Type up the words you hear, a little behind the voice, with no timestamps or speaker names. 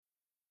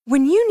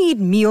When you need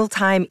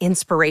mealtime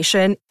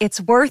inspiration,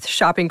 it's worth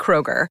shopping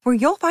Kroger, where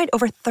you'll find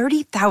over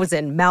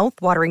 30,000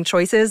 mouth-watering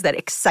choices that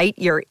excite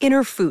your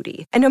inner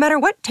foodie. And no matter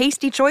what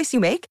tasty choice you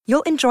make,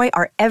 you'll enjoy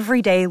our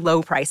everyday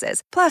low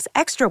prices, plus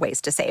extra ways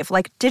to save,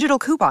 like digital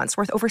coupons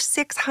worth over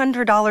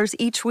 $600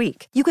 each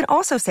week. You can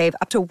also save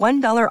up to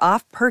 $1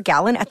 off per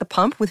gallon at the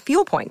pump with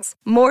fuel points.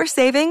 More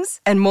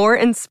savings and more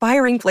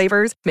inspiring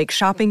flavors make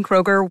shopping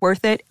Kroger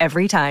worth it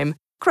every time.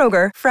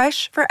 Kroger,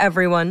 fresh for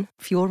everyone.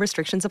 Fuel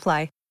restrictions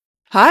apply.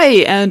 Hi,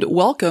 and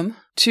welcome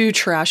to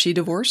Trashy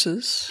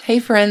Divorces. Hey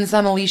friends,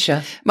 I'm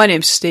Alicia. My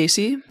name's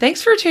Stacy.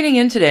 Thanks for tuning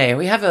in today.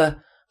 We have a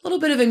little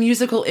bit of a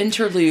musical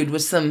interlude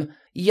with some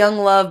young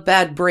love,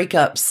 bad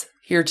breakups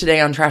here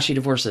today on Trashy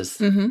Divorces.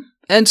 Mm-hmm.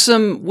 And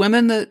some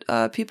women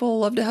that people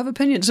love to have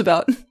opinions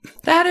about.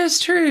 That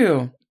is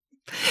true.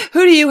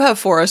 Who do you have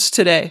for us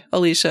today,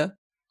 Alicia?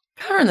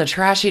 Covering the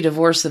trashy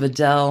divorce of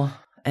Adele.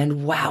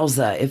 And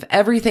wowza, if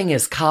everything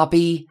is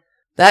copy,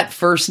 that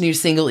first new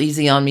single,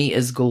 Easy on Me,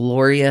 is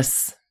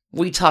glorious.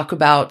 We talk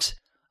about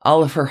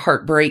all of her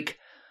heartbreak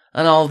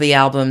on all the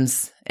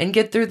albums and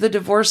get through the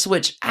divorce,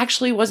 which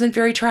actually wasn't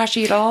very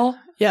trashy at all.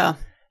 Yeah.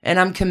 And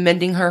I'm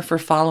commending her for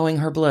following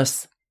her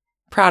bliss.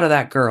 Proud of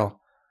that girl.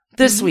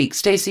 This week,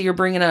 Stacey, you're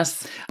bringing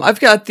us...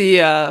 I've got the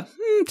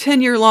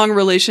 10-year-long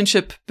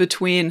relationship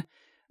between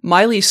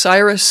Miley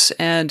Cyrus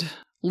and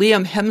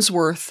Liam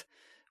Hemsworth,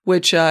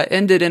 which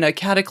ended in a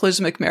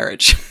cataclysmic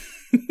marriage.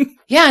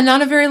 Yeah,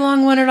 not a very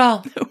long one at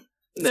all. No.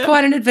 It's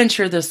quite an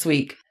adventure this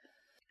week.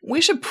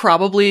 We should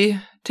probably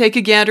take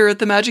a gander at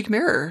the magic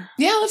mirror.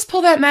 Yeah, let's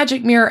pull that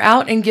magic mirror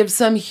out and give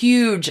some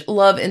huge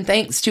love and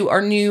thanks to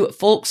our new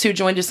folks who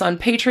joined us on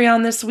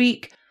Patreon this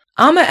week.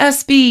 Amma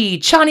SB,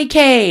 Chani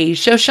K,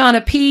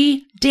 Shoshana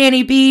P,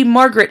 Danny B,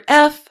 Margaret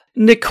F,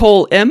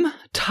 Nicole M,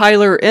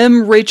 Tyler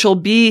M, Rachel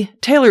B,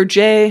 Taylor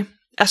J,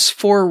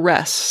 S4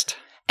 Rest.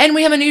 And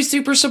we have a new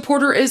super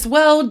supporter as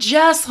well,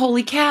 Jess,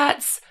 Holy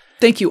Cats.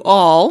 Thank you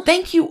all.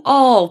 Thank you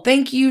all.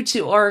 Thank you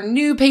to our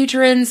new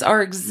patrons,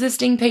 our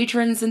existing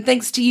patrons, and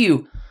thanks to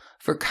you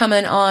for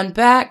coming on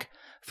back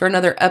for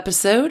another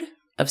episode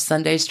of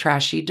Sunday's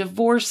Trashy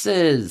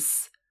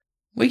Divorces.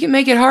 We can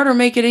make it hard or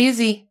make it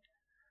easy,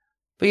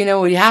 but you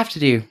know what you have to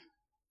do?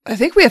 I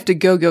think we have to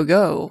go, go,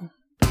 go.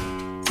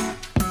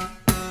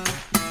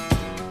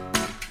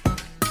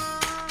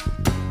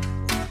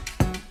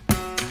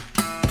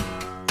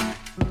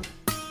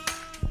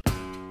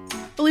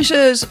 Alicia,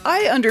 as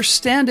I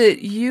understand it,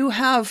 you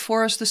have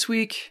for us this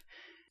week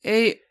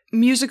a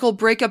musical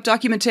breakup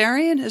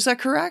documentarian. Is that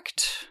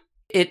correct?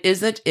 It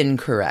isn't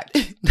incorrect.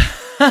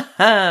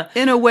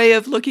 In a way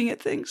of looking at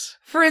things.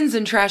 Friends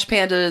and Trash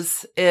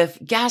Pandas, if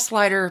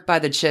Gaslighter by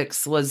the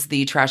Chicks was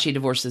the Trashy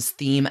Divorces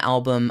theme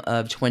album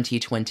of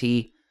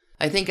 2020,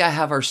 I think I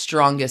have our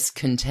strongest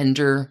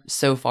contender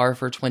so far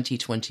for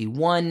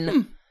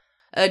 2021.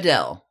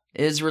 Adele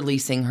is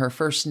releasing her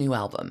first new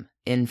album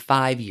in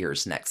 5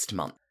 years next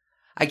month.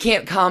 I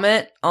can't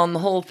comment on the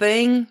whole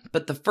thing,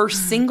 but the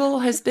first single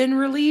has been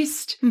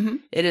released. Mm-hmm.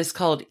 It is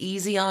called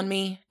Easy on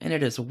Me, and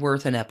it is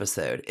worth an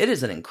episode. It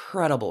is an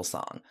incredible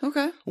song.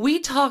 Okay. We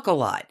talk a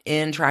lot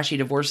in Trashy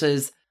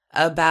Divorces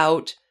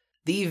about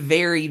the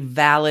very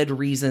valid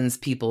reasons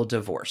people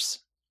divorce.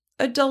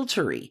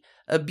 Adultery,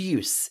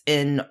 abuse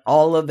in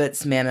all of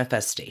its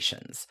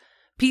manifestations.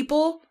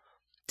 People,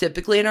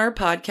 typically in our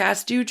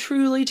podcast, do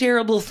truly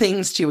terrible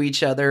things to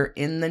each other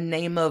in the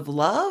name of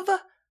love,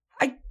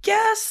 I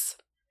guess.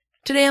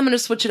 Today I'm going to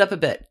switch it up a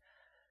bit.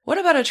 What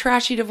about a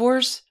trashy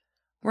divorce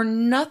where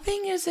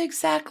nothing is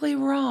exactly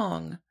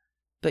wrong,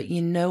 but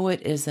you know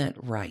it isn't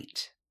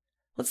right?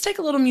 Let's take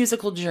a little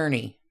musical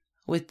journey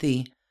with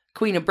the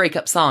queen of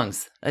breakup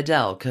songs,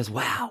 Adele, because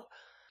wow,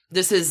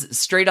 this is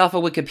straight off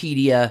of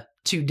Wikipedia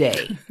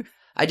today.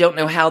 I don't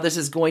know how this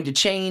is going to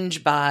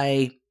change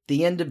by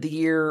the end of the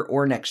year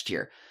or next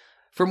year.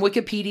 From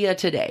Wikipedia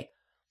today,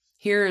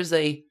 here is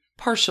a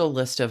partial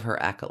list of her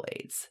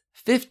accolades.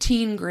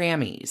 15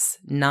 Grammys,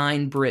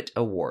 9 Brit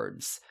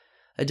Awards.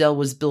 Adele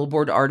was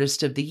Billboard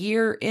Artist of the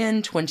Year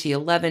in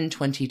 2011,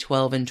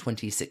 2012, and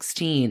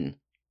 2016.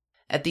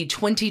 At the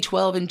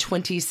 2012 and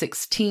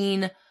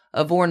 2016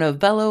 Ivor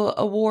Novello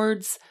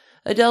Awards,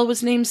 Adele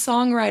was named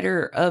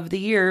Songwriter of the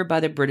Year by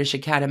the British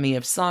Academy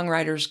of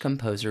Songwriters,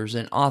 Composers,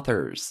 and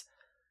Authors.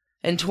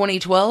 In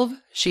 2012,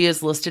 she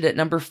is listed at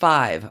number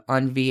 5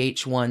 on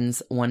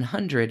VH1's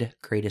 100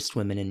 Greatest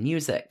Women in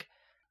Music.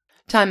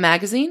 Time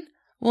magazine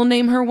will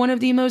name her one of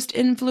the most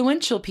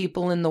influential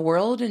people in the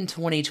world in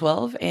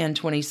 2012 and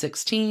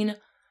 2016.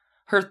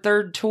 Her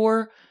third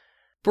tour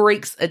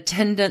breaks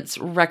attendance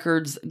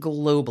records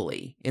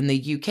globally in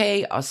the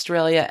UK,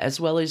 Australia,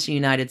 as well as the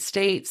United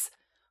States.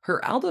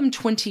 Her album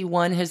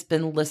 21 has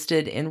been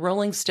listed in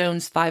Rolling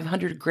Stone's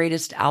 500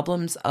 Greatest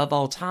Albums of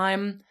All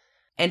Time,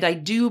 and I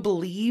do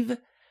believe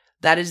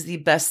that is the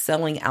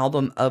best-selling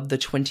album of the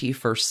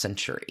 21st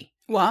century.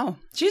 Wow.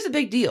 She's a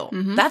big deal.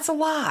 Mm-hmm. That's a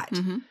lot.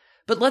 Mm-hmm.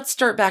 But let's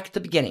start back at the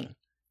beginning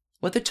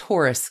with a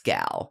Taurus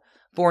gal,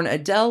 born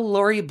Adele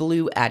Laurie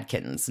Blue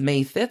Adkins,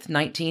 May 5th,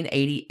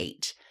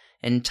 1988,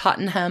 in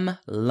Tottenham,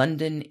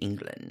 London,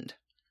 England.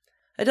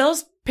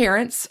 Adele's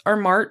parents are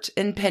Mart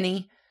and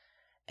Penny,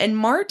 and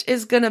Mart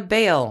is going to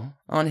bail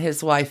on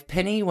his wife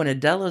Penny when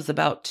Adele is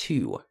about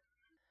 2,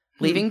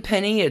 leaving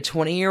Penny a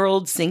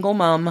 20-year-old single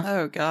mom.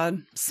 Oh,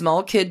 God.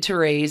 Small kid to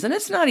raise, and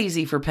it's not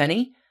easy for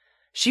Penny.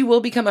 She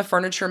will become a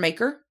furniture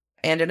maker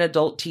and an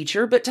adult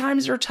teacher, but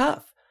times are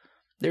tough.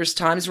 There's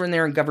times when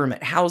they're in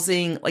government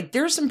housing. Like,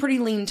 there's some pretty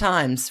lean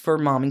times for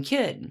mom and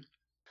kid.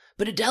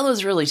 But Adele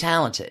is really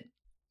talented,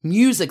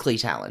 musically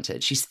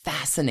talented. She's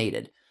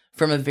fascinated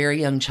from a very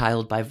young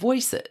child by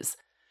voices.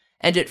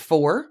 And at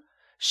 4,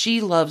 she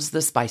loves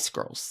the Spice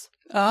Girls.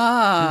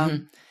 Oh,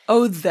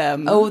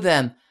 them. Oh,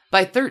 them.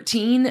 By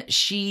 13,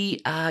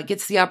 she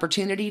gets the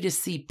opportunity to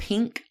see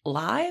Pink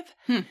live.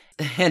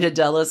 And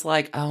Adele is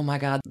like, oh my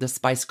God, the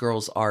Spice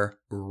Girls are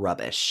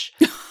rubbish.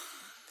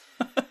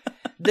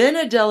 Then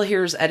Adele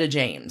hears Etta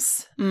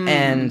James,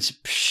 and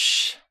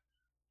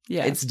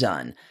it's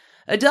done.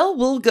 Adele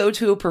will go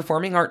to a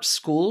performing arts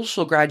school.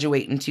 She'll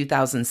graduate in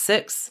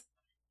 2006.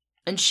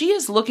 And she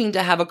is looking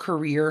to have a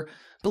career,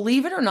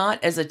 believe it or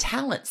not, as a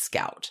talent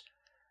scout.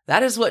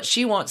 That is what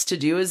she wants to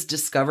do, is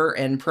discover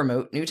and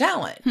promote new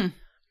talent.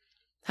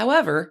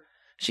 However,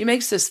 she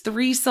makes this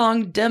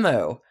 3-song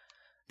demo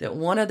that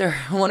one of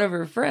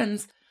her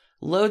friends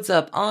loads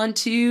up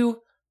onto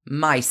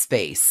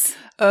MySpace.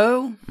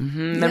 Oh,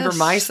 remember yes,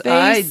 MySpace?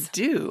 I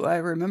do. I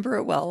remember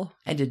it well.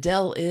 And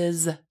Adele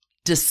is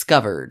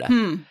discovered.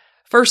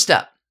 First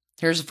up,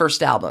 here's the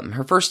first album.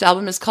 Her first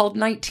album is called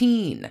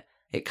 19.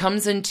 It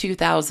comes in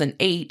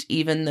 2008,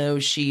 even though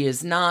she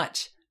is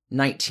not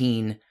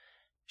 19.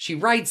 She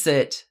writes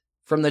it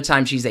from the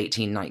time she's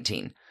 18,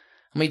 19.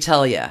 Let me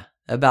tell you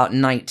about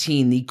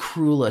 19, the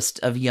cruelest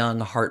of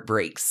young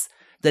heartbreaks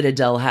that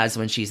Adele has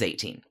when she's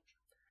 18.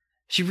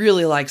 She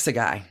really likes a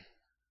guy,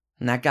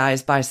 and that guy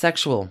is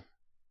bisexual.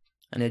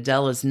 And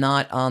Adele is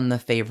not on the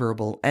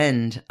favorable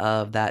end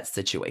of that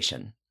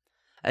situation.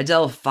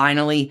 Adele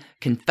finally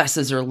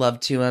confesses her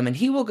love to him, and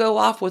he will go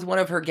off with one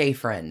of her gay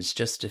friends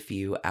just a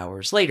few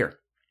hours later.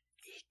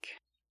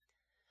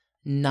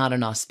 Not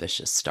an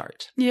auspicious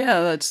start.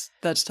 Yeah,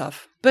 that's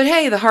tough. But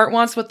hey, the heart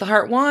wants what the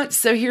heart wants.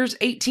 So here's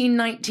 18,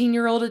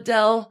 19-year-old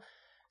Adele,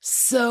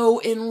 so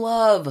in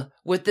love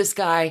with this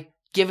guy,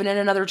 giving it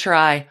another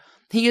try.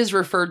 He is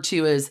referred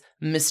to as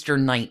Mr.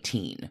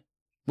 19.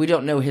 We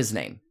don't know his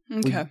name.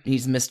 Okay.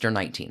 He's Mr.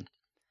 19.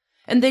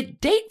 And they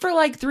date for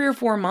like 3 or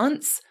 4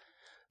 months,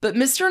 but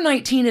Mr.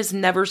 19 has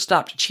never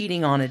stopped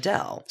cheating on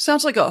Adele.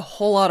 Sounds like a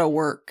whole lot of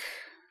work.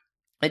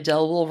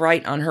 Adele will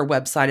write on her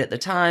website at the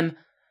time,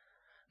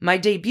 "My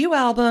debut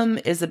album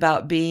is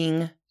about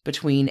being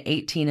between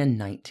 18 and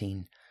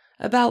 19,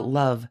 about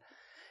love.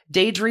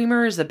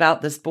 Daydreamer is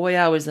about this boy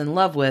I was in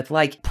love with,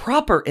 like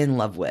proper in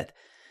love with.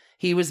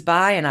 He was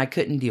bi and I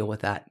couldn't deal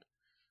with that.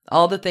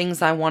 All the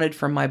things I wanted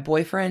from my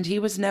boyfriend, he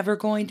was never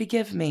going to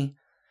give me.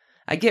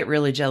 I get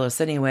really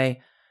jealous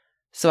anyway,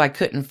 so I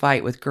couldn't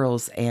fight with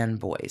girls and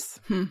boys."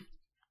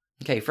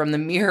 Okay, from the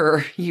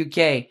Mirror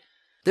UK.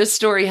 This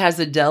story has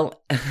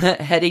Adele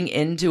heading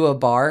into a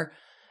bar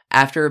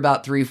after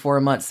about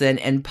 3-4 months in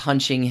and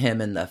punching him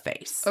in the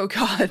face. Oh,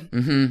 God.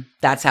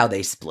 That's how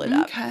they split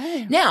up.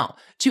 Okay. Now,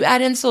 to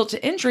add insult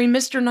to injury,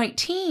 Mr.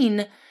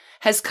 19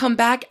 has come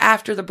back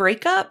after the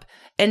breakup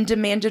and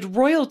demanded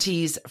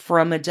royalties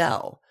from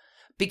Adele.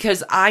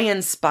 Because I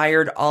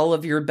inspired all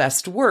of your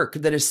best work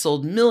that has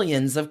sold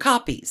millions of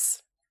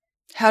copies.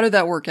 How did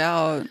that work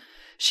out?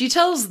 She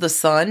tells The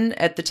Sun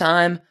at the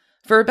time,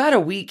 for about a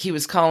week he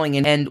was calling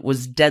and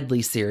was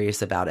deadly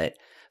serious about it.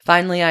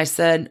 Finally, I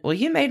said, "Well,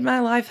 you made my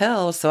life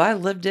hell, so I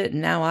lived it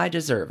and now I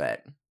deserve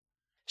it."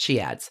 She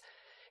adds,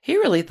 "He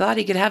really thought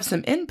he could have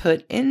some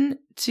input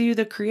into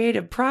the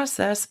creative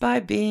process by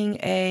being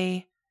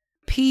a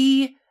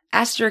P***.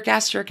 I'm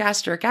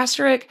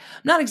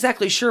not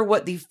exactly sure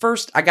what the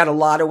first, I got a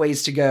lot of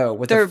ways to go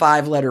with the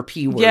 5-letter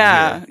P word.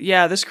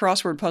 Yeah, this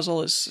crossword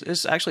puzzle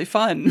is actually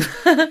fun.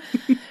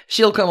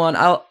 She'll come on.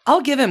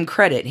 I'll give him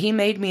credit. He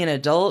made me an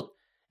adult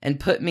and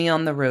put me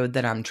on the road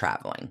that I'm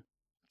traveling.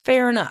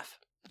 Fair enough.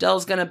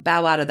 Adele's gonna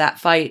bow out of that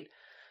fight,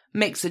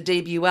 makes a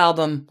debut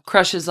album,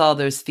 crushes all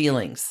those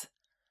feelings.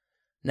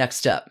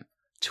 Next up,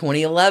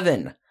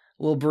 2011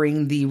 will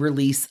bring the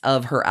release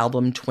of her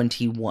album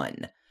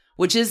 21.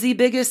 Which is the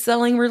biggest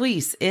selling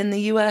release in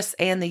the US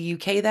and the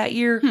UK that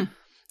year.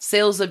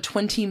 Sales of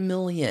 20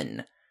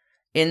 million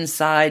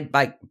inside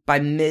by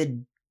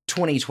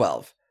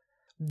mid-2012.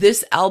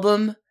 This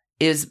album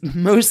is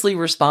mostly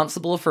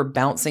responsible for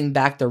bouncing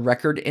back the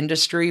record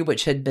industry,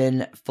 which had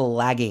been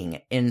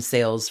flagging in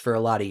sales for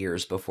a lot of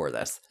years before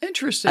this.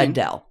 Interesting.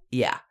 Adele,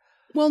 yeah.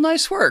 Well,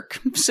 nice work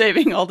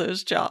saving all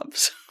those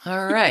jobs.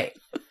 All right.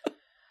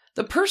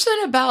 The person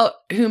about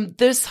whom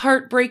this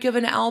heartbreak of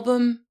an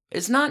album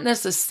is not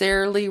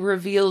necessarily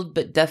revealed,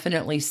 but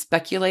definitely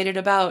speculated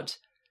about.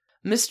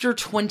 Mr.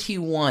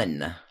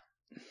 21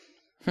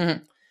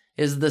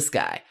 is this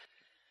guy.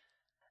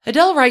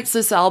 Adele writes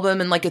this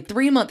album in like a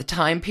 3-month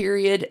time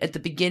period at the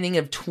beginning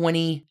of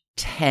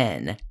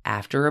 2010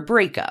 after a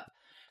breakup.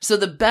 So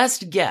the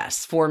best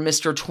guess for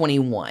Mr.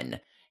 21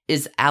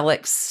 is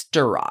Alex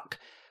Sturrock,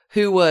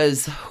 who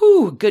was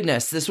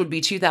goodness, this would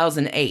be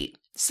 2008.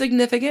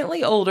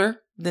 Significantly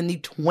older than the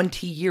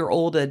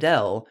 20-year-old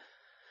Adele.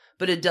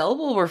 But Adele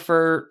will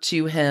refer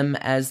to him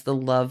as the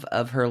love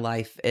of her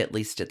life, at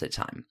least at the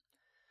time.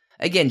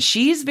 Again,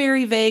 she's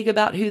very vague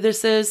about who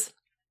this is,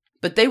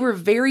 but they were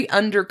very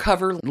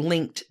undercover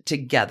linked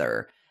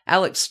together.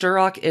 Alex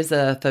Sturrock is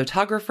a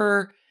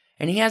photographer,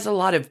 and he has a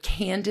lot of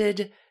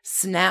candid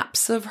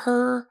snaps of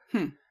her.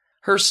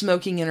 Her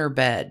smoking in her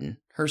bed,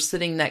 her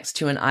sitting next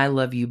to an I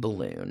love you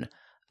balloon,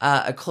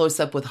 a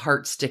close-up with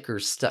heart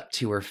stickers stuck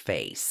to her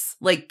face.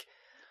 Like,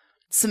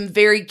 some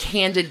very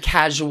candid,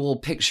 casual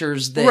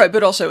pictures that... Right,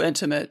 but also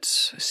intimate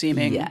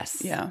seeming.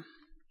 Yes. Yeah.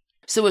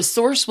 So a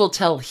source will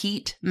tell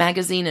Heat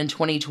magazine in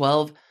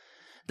 2012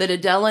 that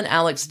Adele and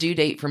Alex do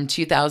date from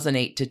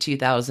 2008 to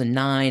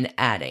 2009,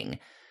 adding,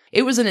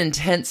 it was an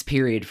intense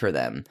period for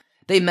them.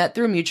 They met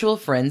through mutual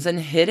friends and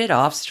hit it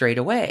off straight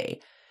away.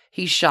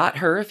 He shot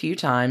her a few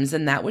times,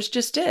 and that was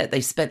just it.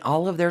 They spent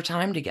all of their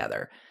time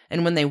together.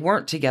 And when they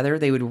weren't together,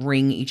 they would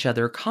ring each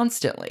other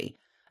constantly.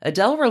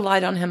 Adele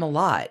relied on him a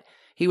lot.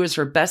 He was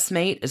her best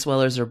mate as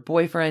well as her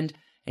boyfriend,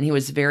 and he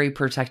was very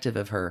protective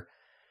of her.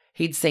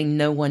 He'd say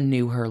no one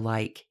knew her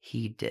like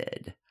he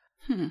did.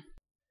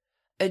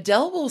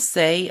 Adele will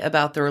say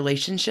about the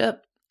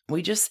relationship,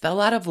 we just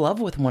fell out of love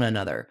with one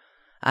another.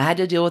 I had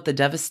to deal with the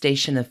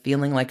devastation of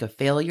feeling like a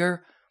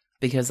failure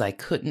because I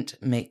couldn't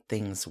make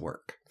things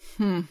work.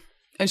 And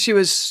she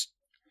was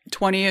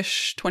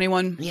 20-ish,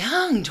 21?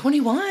 Young,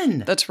 21.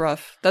 That's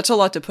rough. That's a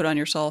lot to put on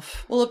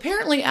yourself. Well,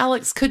 apparently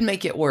Alex could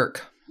make it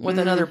work with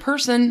another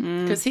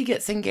person because he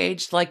gets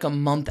engaged like a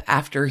month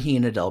after he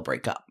and Adele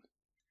break up.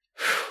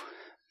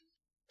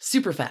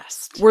 Super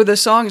fast. Were the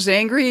songs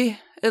angry,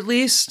 at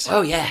least?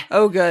 Oh, yeah.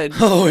 Oh, good.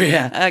 Oh,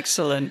 yeah.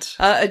 Excellent.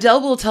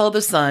 Adele will tell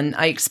The Sun,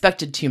 I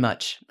expected too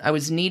much. I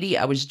was needy.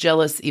 I was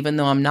jealous, even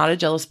though I'm not a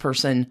jealous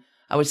person.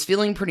 I was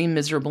feeling pretty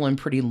miserable and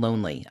pretty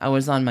lonely. I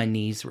was on my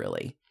knees,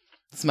 really.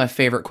 It's my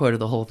favorite quote of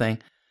the whole thing.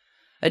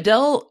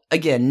 Adele,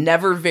 again,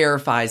 never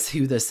verifies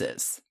who this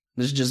is.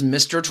 This is just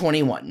Mr.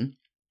 21.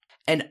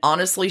 And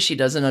honestly, she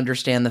doesn't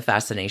understand the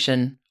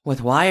fascination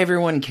with why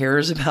everyone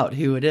cares about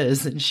who it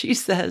is. And she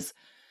says,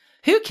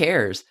 who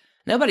cares?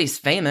 Nobody's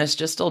famous,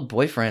 just old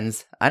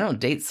boyfriends. I don't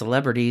date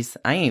celebrities.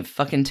 I ain't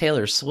fucking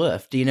Taylor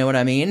Swift. Do you know what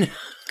I mean?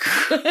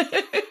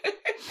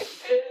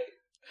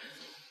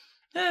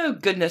 Oh,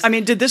 goodness. I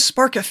mean, did this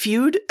spark a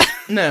feud?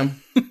 No.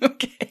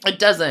 Okay. It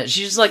doesn't.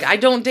 She's just like, I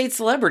don't date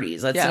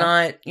celebrities. That's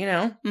not,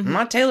 I'm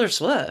not Taylor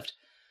Swift.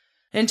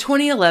 In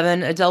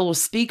 2011, Adele will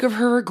speak of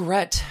her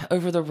regret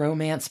over the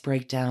romance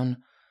breakdown.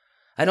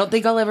 I don't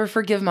think I'll ever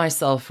forgive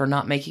myself for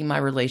not making my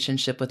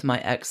relationship with my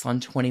ex on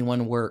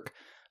 21 work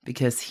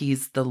because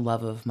he's the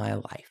love of my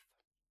life.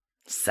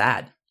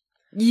 Sad.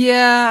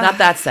 Yeah. Not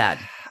that sad,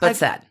 but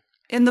sad.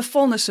 In the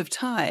fullness of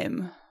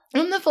time.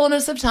 In the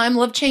fullness of time,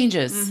 love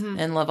changes,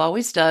 and love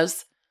always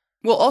does.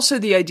 Well, also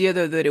the idea,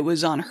 though, that it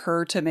was on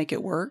her to make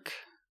it work.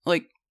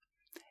 Like,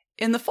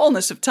 in the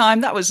fullness of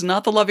time, that was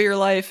not the love of your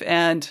life,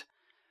 and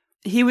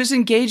he was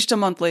engaged a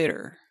month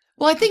later.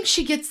 Well, I think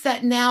she gets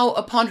that now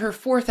upon her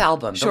fourth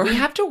album. Sure. But we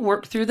have to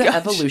work through the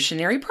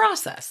evolutionary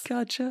process.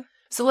 Gotcha.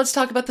 So let's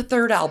talk about the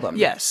third album.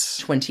 Yes.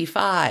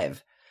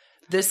 25.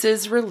 This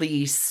is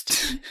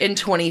released in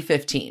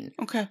 2015.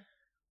 Okay.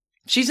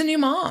 She's a new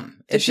mom.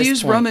 Did she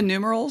use Roman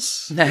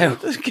numerals? No.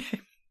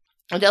 Okay.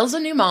 Adele's a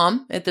new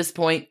mom at this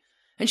point,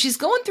 and she's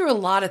going through a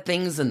lot of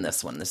things in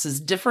this one. This is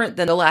different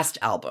than the last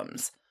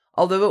albums,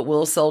 although it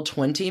will sell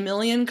 20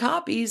 million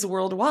copies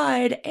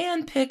worldwide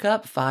and pick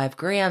up 5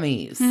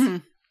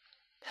 Grammys.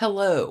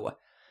 Hello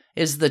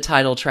is the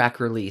title track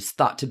release,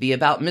 thought to be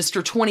about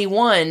Mr.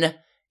 21,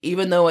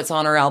 even though it's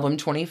on her album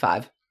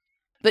 25.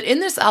 But in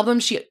this album,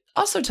 she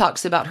also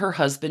talks about her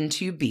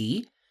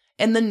husband-to-be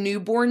and the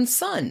newborn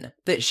son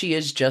that she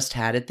has just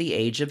had at the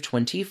age of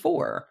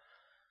 24.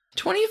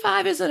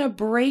 25 isn't a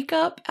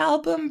breakup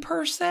album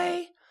per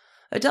se.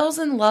 Adele's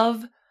in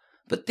love,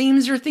 but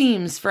themes are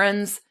themes,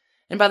 friends.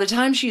 And by the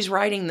time she's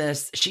writing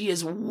this, she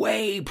is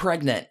way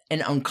pregnant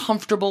and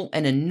uncomfortable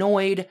and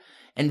annoyed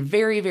and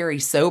very, very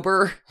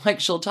sober.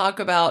 Like, she'll talk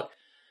about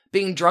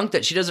being drunk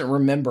that she doesn't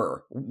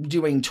remember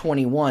doing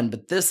 21,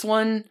 but this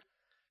one,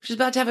 she's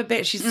about to have a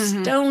baby. She's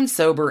stone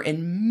sober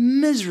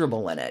and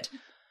miserable in it.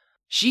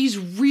 She's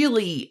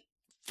really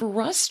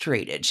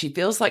frustrated. She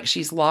feels like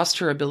she's lost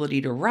her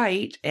ability to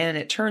write, and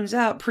it turns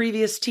out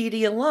previous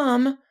TD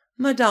alum,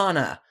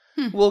 Madonna,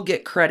 will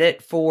get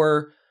credit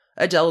for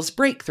Adele's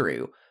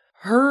breakthrough.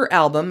 Her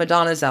album,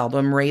 Madonna's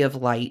album, Ray of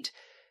Light,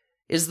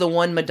 is the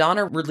one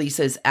Madonna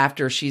releases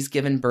after she's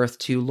given birth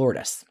to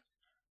Lourdes.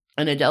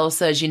 And Adele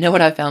says, you know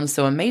what I found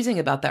so amazing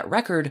about that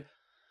record?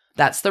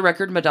 That's the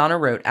record Madonna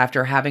wrote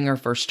after having her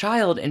first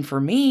child, and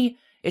for me,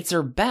 it's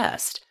her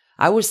best.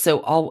 I was so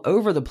all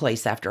over the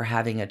place after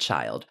having a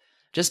child,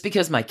 just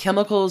because my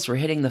chemicals were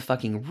hitting the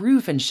fucking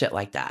roof and shit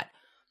like that.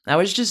 I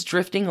was just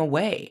drifting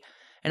away,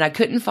 and I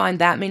couldn't find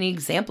that many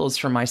examples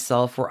for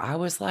myself where I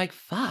was like,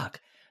 fuck,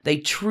 they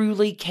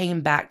truly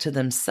came back to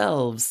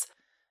themselves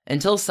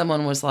until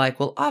someone was like,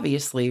 well,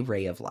 obviously,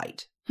 Ray of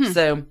Light.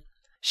 So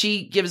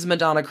She gives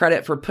Madonna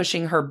credit for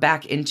pushing her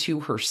back into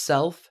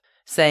herself,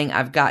 saying,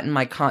 I've gotten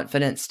my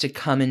confidence to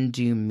come and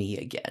do me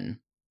again.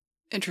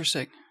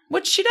 Interesting.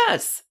 Which she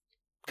does.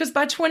 Because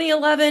by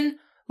 2011,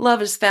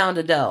 love has found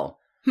Adele.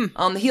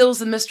 On the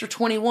heels of Mr.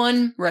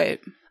 21, right?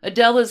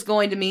 Adele is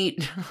going to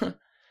meet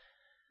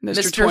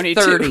Mr.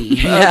 22. 30.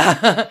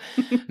 Yeah.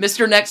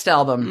 Mr. Next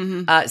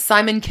album,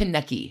 Simon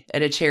Konecki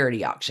at a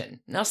charity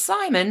auction. Now,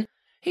 Simon,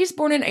 he's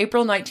born in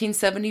April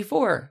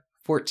 1974.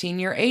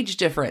 14-year age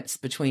difference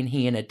between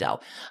he and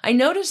Adele. I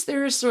noticed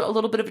there is a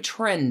little bit of a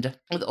trend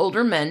with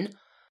older men.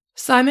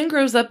 Simon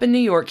grows up in New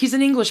York. He's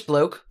an English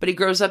bloke, but he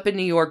grows up in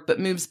New York, but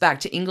moves back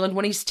to England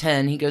when he's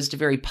 10. He goes to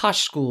very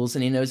posh schools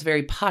and he knows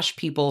very posh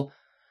people.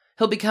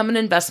 He'll become an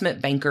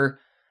investment banker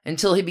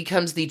until he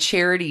becomes the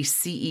charity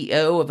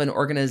CEO of an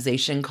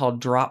organization called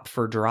Drop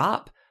for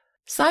Drop.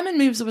 Simon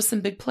moves with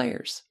some big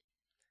players.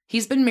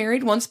 He's been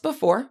married once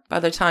before by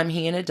the time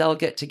he and Adele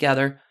get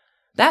together.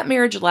 That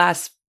marriage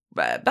lasts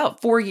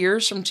about 4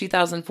 years from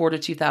 2004 to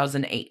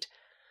 2008.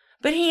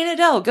 But he and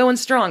Adele going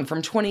strong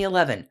from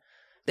 2011.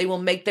 They will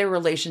make their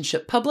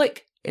relationship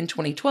public in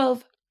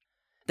 2012.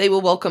 They will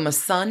welcome a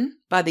son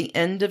by the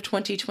end of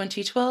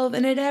 2012.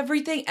 And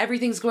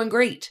everything's going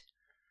great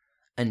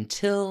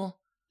until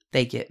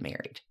they get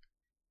married.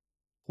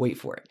 Wait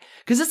for it.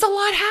 Because it's a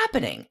lot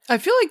happening. I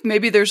feel like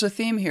maybe there's a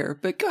theme here,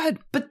 but go ahead.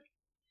 But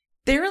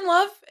they're in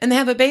love and they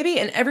have a baby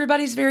and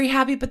everybody's very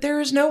happy, but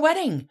there is no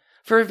wedding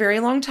for a very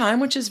long time,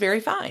 which is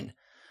very fine.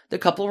 The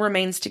couple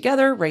remains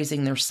together,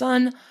 raising their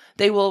son.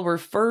 They will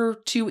refer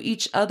to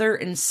each other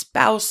in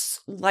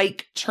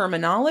spouse-like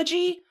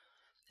terminology,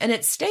 and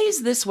it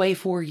stays this way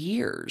for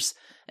years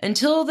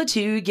until the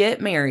two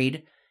get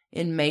married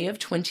in May of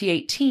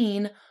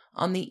 2018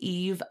 on the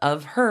eve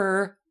of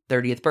her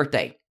 30th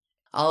birthday.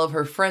 All of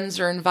her friends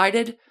are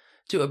invited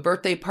to a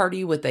birthday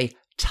party with a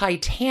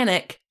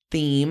Titanic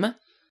theme.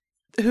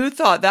 Who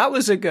thought that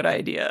was a good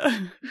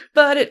idea?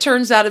 But it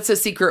turns out it's a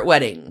secret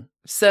wedding.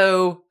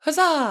 So,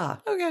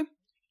 huzzah! Okay.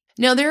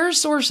 Now, there are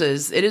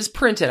sources. It is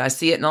printed. I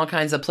see it in all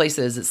kinds of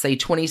places that say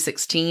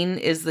 2016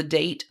 is the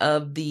date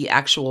of the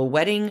actual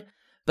wedding,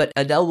 but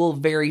Adele will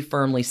very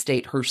firmly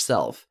state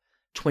herself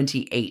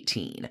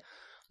 2018.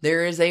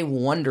 There is a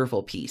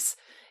wonderful piece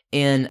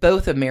in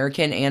both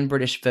American and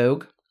British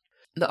Vogue.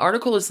 The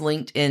article is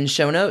linked in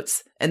show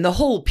notes, and the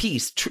whole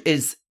piece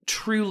is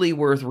truly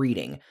worth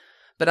reading.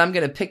 But I'm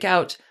going to pick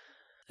out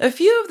a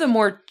few of the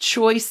more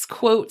choice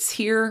quotes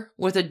here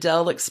with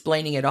Adele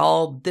explaining it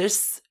all.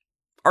 This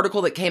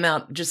article that came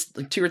out just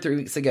like 2 or 3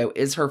 weeks ago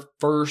is her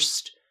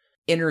first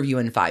interview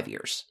in 5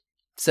 years.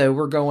 So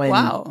we're going...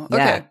 Wow. Okay.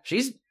 Yeah,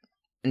 she's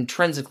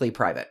intrinsically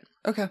private.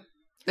 Okay.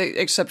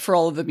 Except for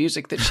all of the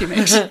music that she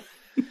makes.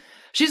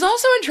 She's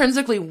also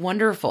intrinsically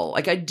wonderful.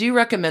 Like, I do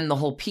recommend the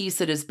whole piece.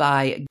 It is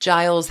by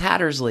Giles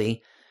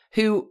Hattersley,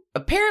 who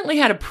apparently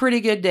had a pretty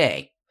good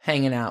day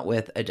hanging out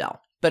with Adele.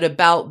 But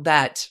about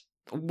that,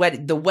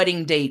 the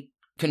wedding date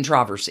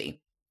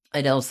controversy,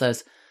 Adele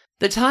says,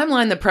 the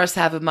timeline the press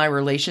have of my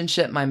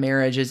relationship, my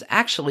marriage, is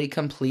actually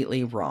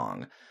completely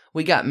wrong.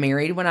 We got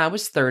married when I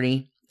was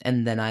 30,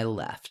 and then I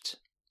left.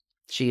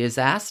 She is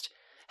asked,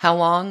 how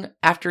long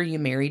after you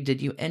married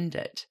did you end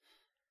it?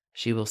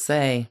 She will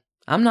say,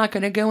 I'm not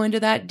going to go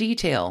into that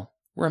detail.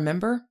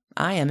 Remember,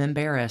 I am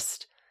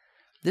embarrassed.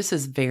 This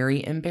is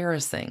very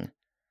embarrassing.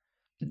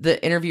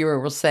 The interviewer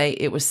will say,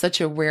 it was such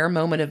a rare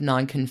moment of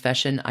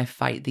non-confession, I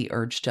fight the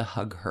urge to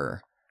hug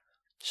her.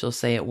 She'll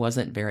say it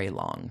wasn't very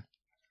long.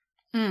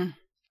 The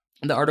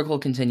article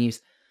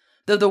continues,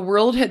 though the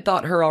world had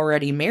thought her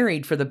already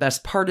married for the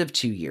best part of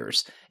 2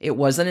 years, it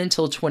wasn't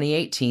until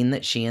 2018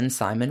 that she and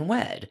Simon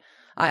wed.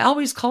 I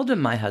always called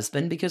him my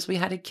husband because we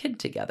had a kid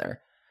together.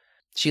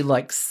 She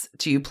likes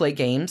to play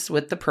games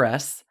with the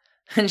press,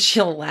 and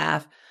she'll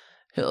laugh.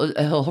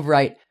 He'll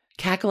write,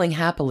 cackling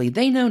happily,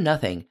 they know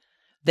nothing.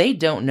 They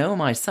don't know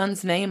my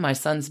son's name, my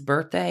son's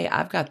birthday.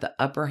 I've got the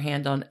upper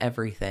hand on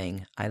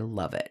everything. I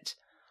love it.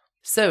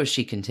 So,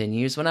 she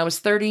continues, when I was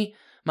 30,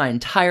 my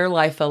entire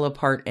life fell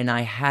apart and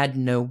I had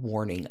no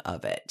warning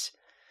of it.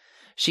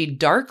 She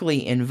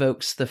darkly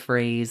invokes the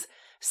phrase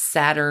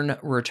Saturn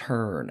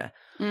return,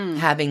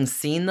 having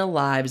seen the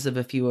lives of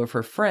a few of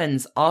her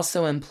friends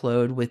also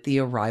implode with the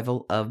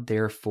arrival of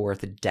their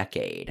 4th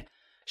decade.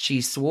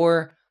 She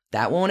swore,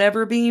 that won't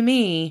ever be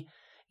me.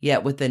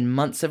 Yet within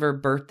months of her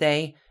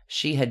birthday,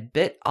 she had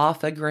bit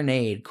off a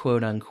grenade,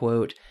 quote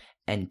unquote,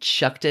 and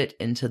chucked it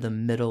into the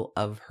middle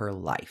of her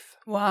life.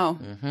 Wow.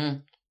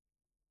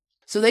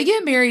 So they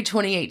get married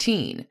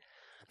 2018.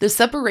 The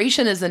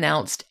separation is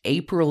announced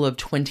April of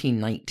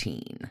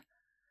 2019,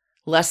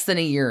 less than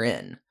a year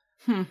in.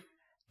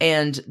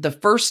 And the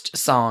first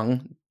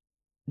song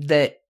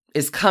that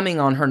is coming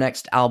on her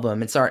next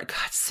album, it's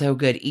so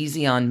good,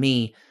 Easy on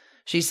Me.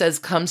 She says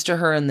comes to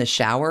her in the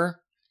shower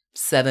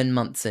 7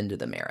 months into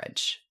the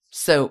marriage.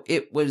 So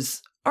it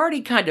was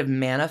already kind of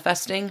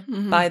manifesting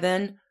by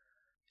then.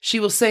 She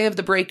will say of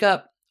the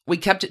breakup, we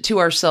kept it to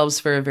ourselves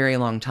for a very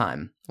long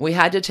time. We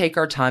had to take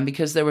our time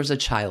because there was a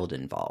child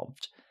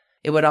involved.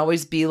 It would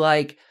always be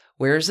like,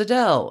 Where's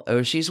Adele?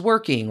 Oh, she's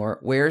working. Or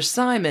where's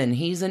Simon?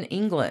 He's in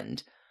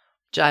England.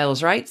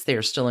 Giles writes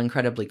they're still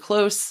incredibly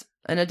close.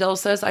 And Adele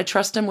says, I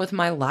trust him with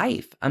my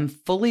life. I'm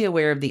fully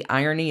aware of the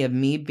irony of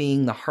me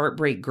being the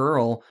heartbreak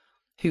girl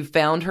who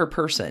found her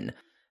person,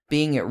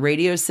 being at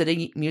Radio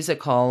City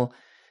Music Hall,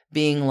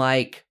 being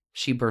like,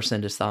 she bursts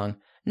into song,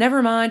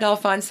 never mind, I'll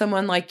find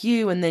someone like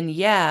you. And then,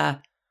 yeah,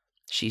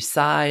 she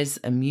sighs,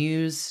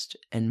 amused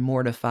and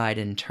mortified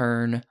in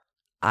turn.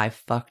 I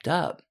fucked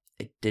up.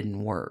 It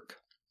didn't work.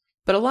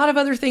 But a lot of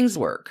other things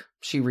work,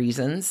 she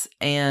reasons.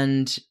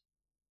 And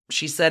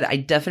she said, I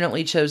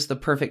definitely chose the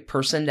perfect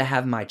person to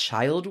have my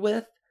child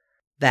with.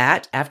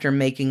 That, after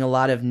making a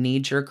lot of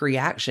knee-jerk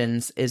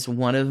reactions, is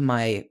one of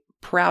my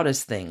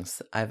proudest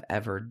things I've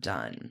ever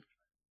done.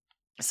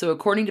 So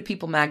according to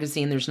People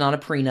magazine, there's not a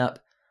prenup.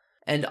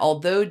 And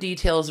although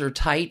details are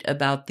tight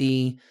about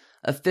the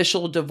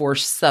official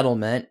divorce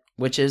settlement,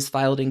 which is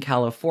filed in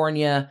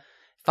California,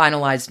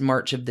 finalized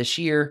March of this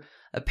year,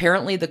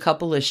 apparently the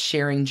couple is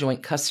sharing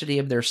joint custody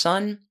of their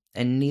son,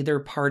 and neither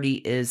party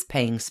is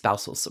paying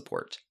spousal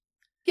support.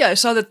 Yeah, I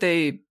saw that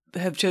they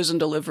have chosen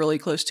to live really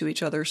close to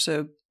each other,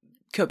 so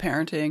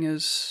co-parenting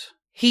is...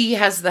 He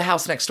has the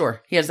house next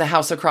door. He has the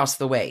house across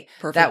the way.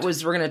 Perfect.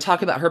 We're going to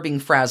talk about her being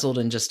frazzled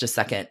in just a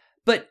second.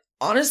 But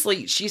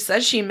honestly, she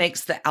says she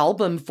makes the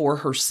album for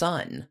her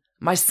son.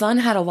 My son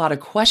had a lot of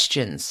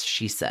questions,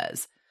 she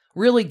says.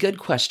 Really good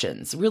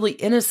questions, really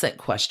innocent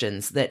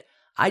questions that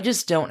I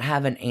just don't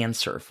have an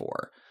answer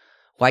for.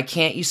 Why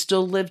can't you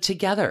still live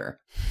together?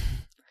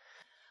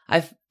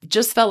 I've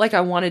just felt like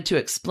I wanted to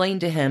explain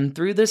to him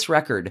through this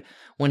record,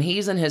 when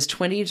he's in his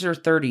 20s or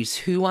 30s,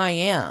 who I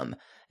am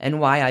and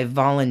why I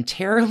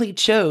voluntarily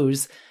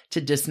chose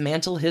to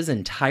dismantle his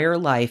entire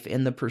life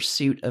in the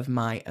pursuit of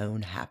my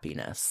own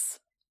happiness.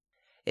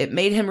 It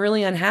made him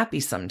really unhappy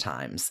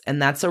sometimes,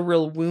 and that's a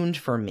real wound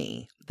for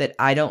me that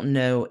I don't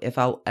know if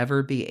I'll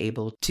ever be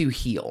able to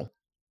heal.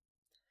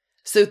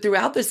 So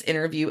throughout this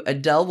interview,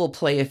 Adele will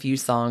play a few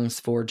songs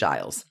for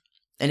Giles.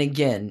 And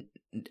again,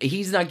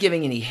 he's not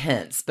giving any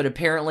hints, but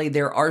apparently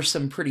there are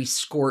some pretty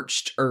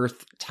scorched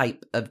earth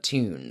type of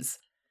tunes.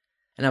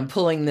 And I'm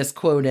pulling this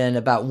quote in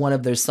about one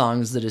of those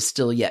songs that is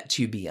still yet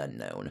to be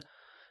unknown.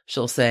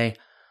 She'll say,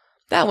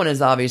 that one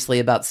is obviously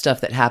about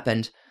stuff that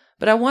happened,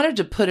 but I wanted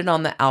to put it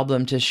on the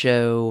album to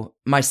show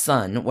my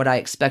son what I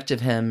expect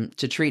of him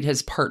to treat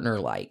his partner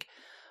like,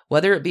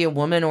 whether it be a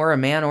woman or a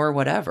man or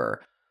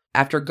whatever.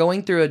 After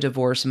going through a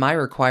divorce, my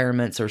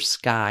requirements are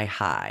sky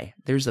high.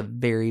 There's a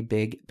very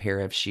big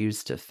pair of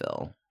shoes to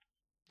fill.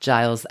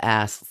 Giles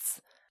asks,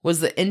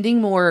 was the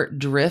ending more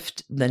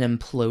drift than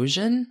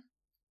implosion?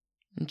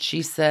 And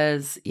she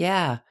says,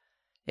 yeah,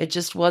 it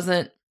just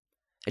wasn't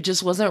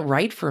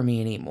right for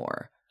me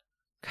anymore.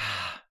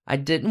 I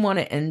didn't want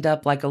to end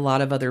up like a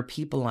lot of other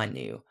people I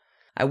knew.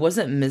 I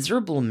wasn't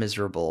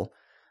miserable,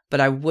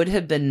 but I would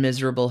have been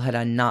miserable had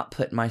I not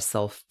put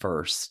myself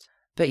first.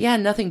 But yeah,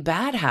 nothing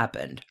bad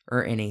happened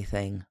or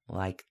anything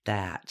like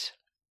that.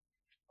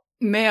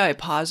 May I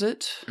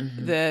posit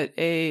that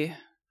a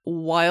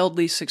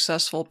wildly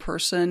successful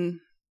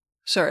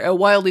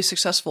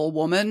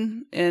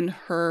woman in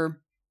her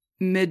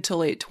mid to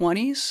late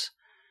 20s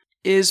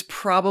is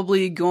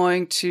probably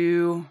going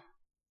to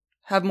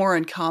have more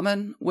in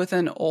common with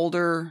an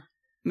older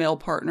male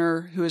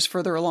partner who is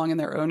further along in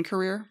their own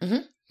career.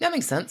 Mm-hmm. That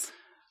makes sense.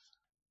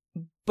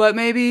 But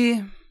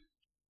maybe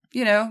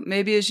as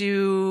maybe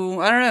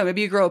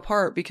you grow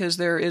apart because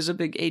there is a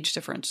big age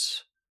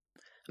difference.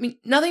 I mean,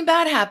 nothing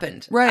bad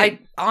happened.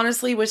 Right. I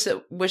honestly wish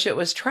it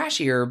was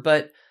trashier,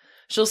 but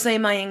she'll say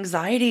my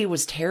anxiety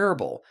was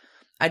terrible.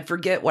 I'd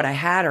forget what I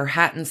had or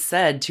hadn't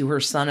said to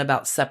her son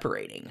about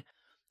separating.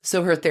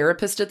 So her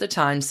therapist at the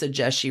time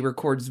suggests she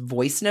records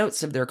voice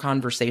notes of their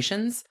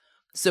conversations.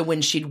 So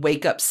when she'd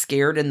wake up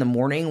scared in the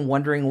morning,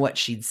 wondering what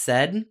she'd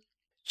said,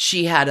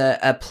 she had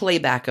a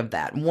playback of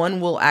that.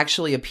 One will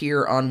actually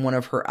appear on one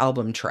of her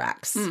album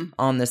tracks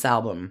on this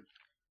album.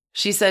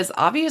 She says,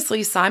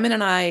 obviously, Simon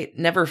and I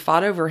never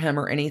fought over him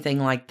or anything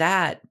like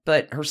that,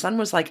 but her son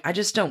was like, I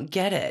just don't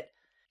get it.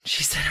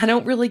 She said, I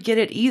don't really get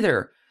it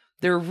either.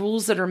 There are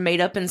rules that are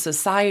made up in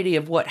society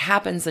of what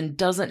happens and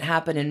doesn't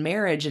happen in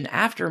marriage and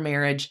after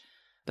marriage,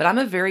 but I'm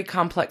a very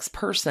complex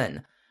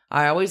person.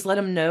 I always let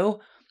him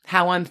know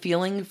how I'm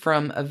feeling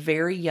from a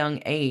very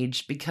young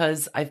age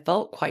because I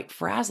felt quite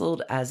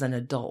frazzled as an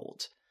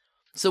adult.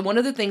 So one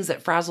of the things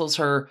that frazzles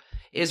her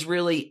is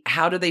really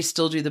how does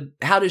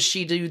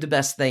she do the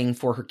best thing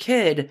for her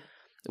kid,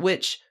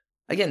 which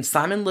again,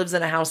 Simon lives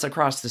in a house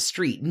across the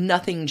street.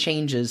 Nothing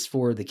changes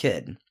for the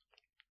kid.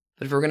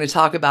 But if we're going to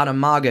talk about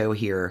Imago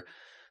here,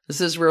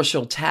 this is where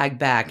she'll tag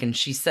back and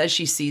she says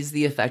she sees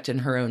the effect in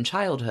her own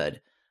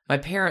childhood. My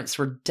parents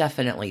were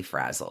definitely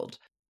frazzled.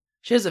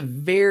 She has a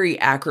very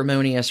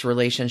acrimonious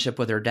relationship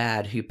with her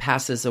dad, who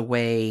passes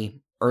away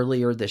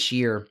earlier this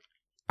year.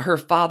 Her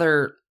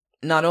father,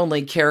 not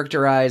only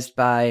characterized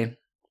by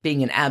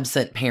being an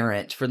absent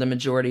parent for the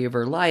majority of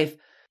her life,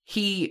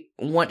 he,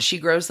 once she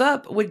grows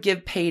up, would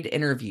give paid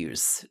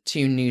interviews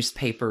to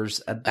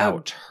newspapers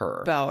about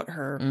her. About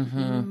her.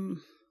 Mm-hmm.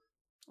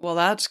 Well,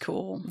 that's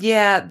cool.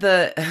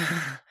 Yeah,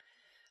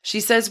 she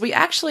says, we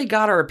actually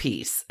got our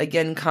piece,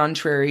 again,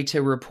 contrary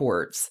to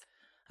reports.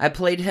 I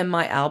played him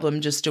my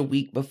album just a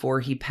week before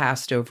he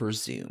passed over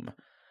Zoom.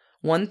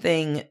 One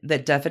thing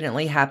that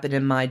definitely happened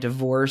in my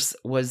divorce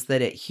was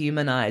that it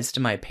humanized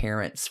my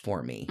parents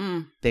for me,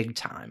 big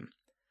time.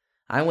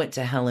 I went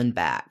to hell and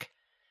back,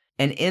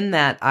 and in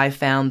that I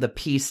found the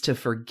peace to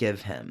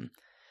forgive him.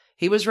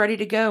 He was ready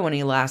to go, and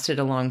he lasted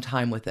a long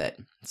time with it,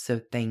 so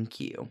thank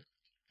you.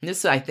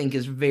 This, I think,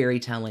 is very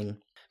telling,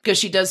 because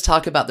she does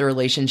talk about the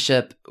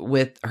relationship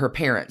with her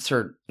parents,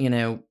 or,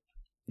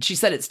 she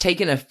said it's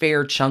taken a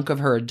fair chunk of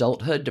her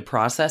adulthood to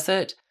process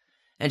it,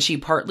 and she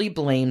partly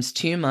blames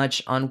too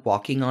much on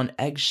walking on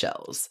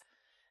eggshells.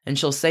 And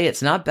she'll say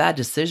it's not bad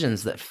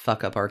decisions that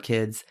fuck up our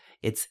kids,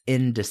 it's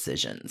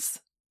indecisions.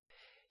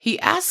 He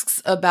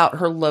asks about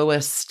her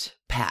lowest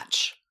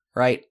patch,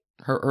 right?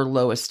 Her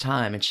lowest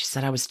time, and she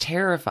said, I was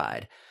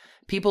terrified.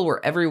 People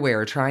were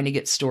everywhere trying to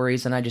get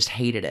stories, and I just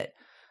hated it.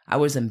 I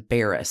was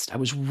embarrassed. I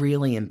was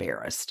really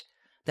embarrassed.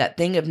 That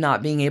thing of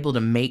not being able to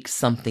make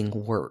something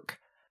work.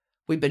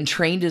 We've been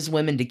trained as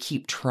women to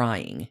keep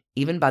trying,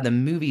 even by the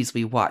movies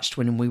we watched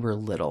when we were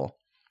little.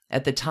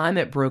 At the time,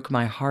 it broke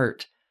my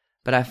heart,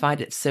 but I find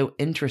it so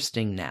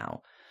interesting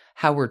now,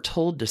 how we're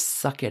told to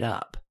suck it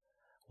up.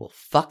 Well,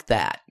 fuck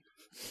that.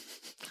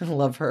 I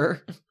love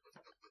her.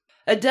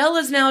 Adele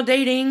is now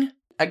dating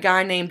a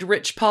guy named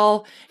Rich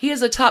Paul. He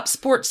is a top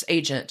sports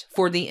agent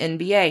for the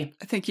NBA.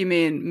 I think you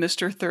mean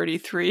Mr.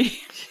 33.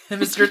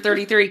 Mr.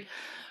 33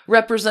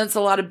 represents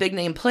a lot of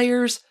big-name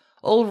players.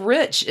 Old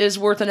Rich is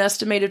worth an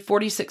estimated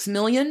 $46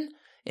 million.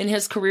 In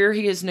his career,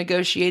 he has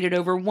negotiated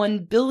over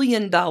 $1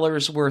 billion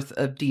worth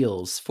of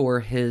deals for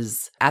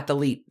his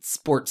athlete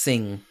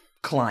sportsing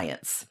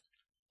clients.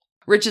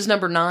 Rich is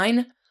number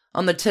 9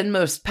 on the 10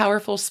 most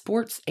powerful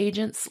sports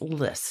agents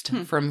list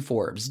from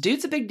Forbes.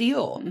 Dude's a big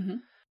deal. Mm-hmm.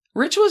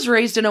 Rich was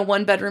raised in a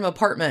 1-bedroom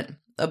apartment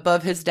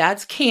above his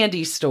dad's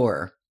candy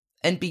store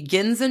and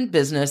begins in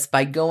business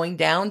by going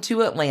down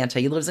to Atlanta.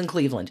 He lives in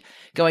Cleveland.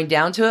 Going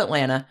down to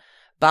Atlanta,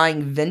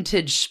 buying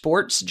vintage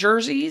sports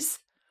jerseys,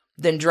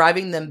 then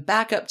driving them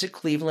back up to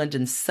Cleveland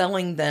and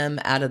selling them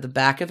out of the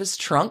back of his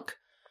trunk,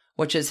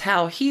 which is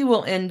how he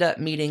will end up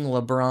meeting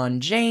LeBron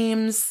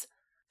James.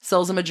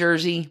 Sells him a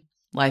jersey.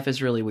 Life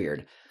is really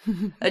weird.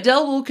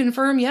 Adele will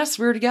confirm, yes,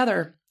 we're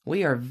together.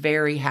 We are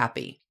very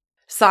happy.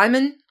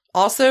 Simon,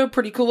 also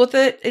pretty cool with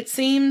it, it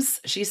seems.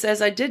 She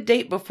says, I did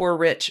date before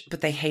Rich,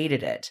 but they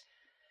hated it.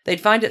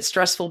 They'd find it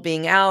stressful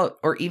being out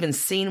or even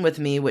seen with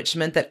me, which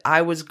meant that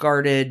I was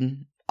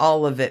guarded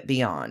all of it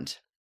beyond.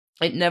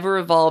 It never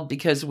evolved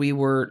because we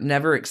were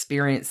never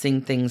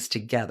experiencing things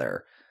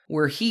together,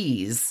 where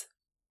he's,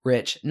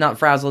 Rich, not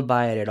frazzled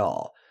by it at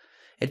all.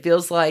 It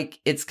feels like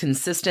it's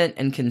consistent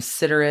and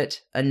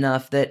considerate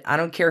enough that I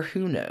don't care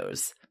who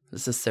knows.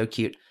 This is so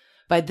cute.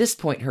 By this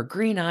point, her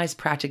green eyes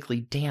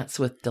practically dance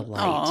with delight.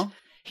 Aww.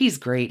 He's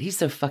great. He's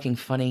so fucking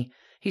funny.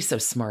 He's so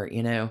smart,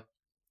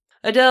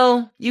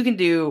 Adele, you can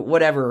do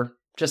whatever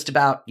just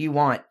about you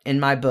want in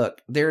my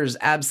book. There's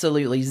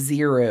absolutely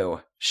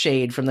zero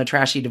shade from the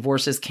Trashy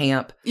Divorces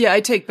camp. Yeah,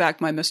 I take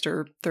back my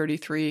Mr.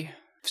 33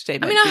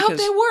 statement. I hope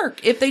they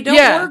work. If they don't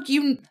work,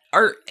 you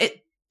are at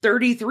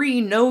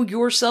 33, know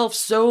yourself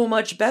so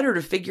much better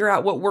to figure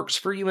out what works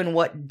for you and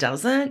what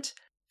doesn't.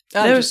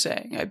 I'm just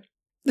saying.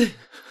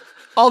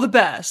 All the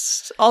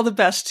best. All the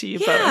best to you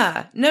both.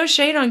 Yeah, no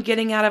shade on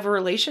getting out of a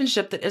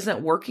relationship that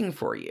isn't working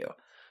for you.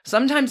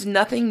 Sometimes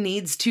nothing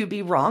needs to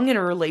be wrong in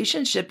a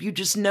relationship. You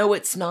just know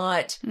it's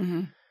not.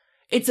 Mm-hmm.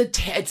 It's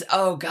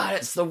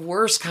the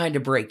worst kind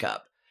of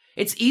breakup.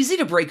 It's easy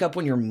to break up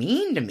when you're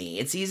mean to me.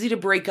 It's easy to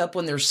break up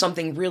when there's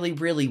something really,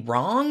 really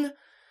wrong.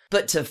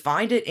 But to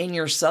find it in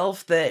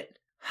yourself that,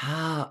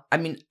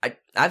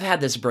 I've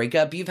had this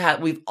breakup.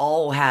 We've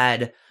all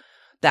had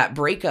that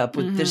breakup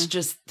with this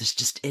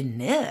just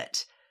isn't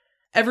it.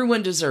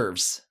 Everyone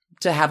deserves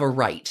to have a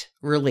right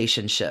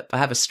relationship. I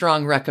have a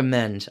strong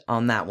recommend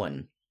on that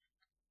one.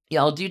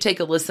 Y'all do take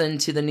a listen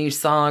to the new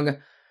song.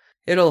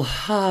 It'll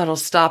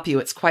stop you.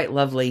 It's quite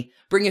lovely.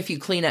 Bring a few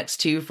Kleenex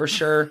too, for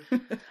sure.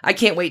 I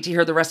can't wait to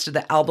hear the rest of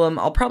the album.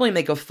 I'll probably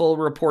make a full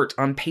report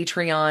on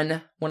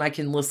Patreon when I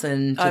can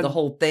listen to the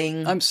whole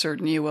thing. I'm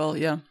certain you will,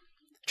 yeah.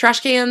 Trash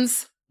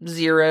cans,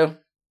 0.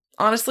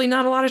 Honestly,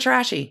 not a lot of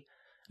trashy.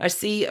 I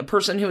see a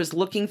person who is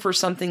looking for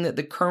something that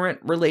the current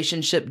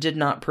relationship did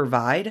not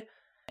provide,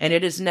 and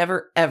it is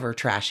never, ever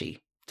trashy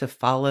to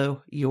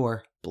follow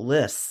your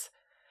bliss.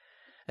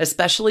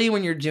 Especially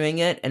when you're doing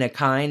it in a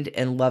kind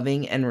and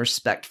loving and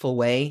respectful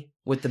way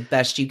with the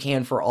best you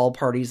can for all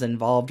parties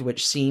involved,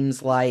 which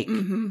seems like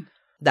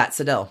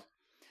that's Adele.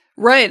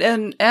 Right,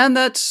 and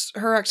that's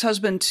her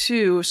ex-husband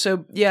too,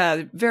 so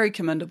yeah, very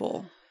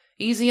commendable.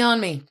 Easy on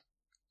me.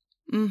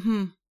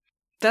 Mm-hmm.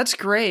 That's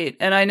great,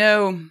 and I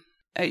know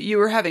you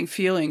were having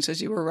feelings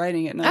as you were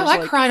writing it. And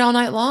I cried all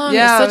night long.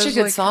 Yeah, it's such a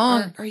good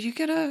song. Are you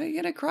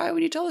gonna cry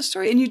when you tell the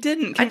story? And you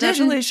didn't.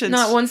 Congratulations. I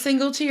didn't. Not one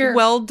single tear.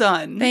 Well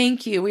done.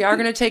 Thank you. We are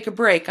going to take a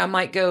break. I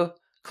might go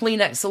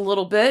Kleenex a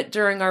little bit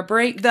during our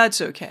break.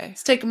 That's okay.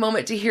 Let's take a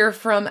moment to hear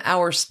from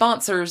our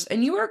sponsors,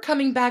 and you are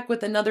coming back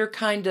with another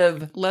kind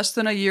of... Less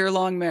than a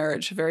year-long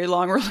marriage, very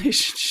long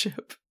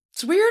relationship.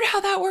 It's weird how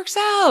that works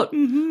out.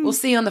 Mm-hmm. We'll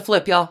see you on the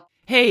flip, y'all.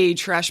 Hey,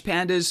 Trash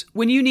Pandas.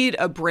 When you need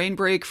a brain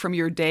break from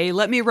your day,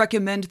 let me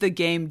recommend the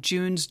game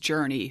June's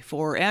Journey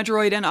for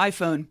Android and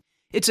iPhone.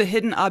 It's a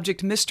hidden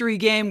object mystery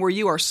game where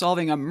you are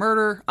solving a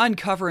murder,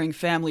 uncovering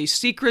family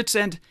secrets,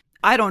 and,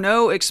 I don't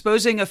know,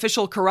 exposing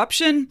official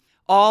corruption,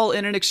 all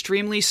in an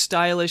extremely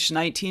stylish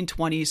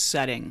 1920s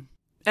setting.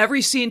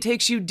 Every scene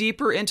takes you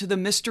deeper into the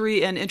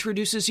mystery and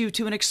introduces you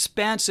to an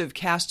expansive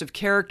cast of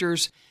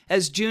characters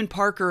as June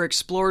Parker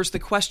explores the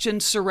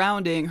questions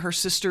surrounding her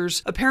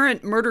sister's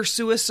apparent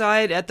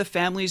murder-suicide at the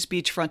family's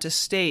beachfront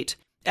estate.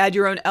 Add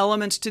your own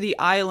elements to the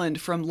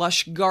island, from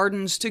lush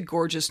gardens to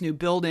gorgeous new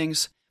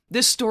buildings.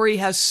 This story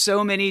has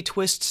so many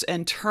twists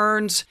and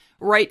turns.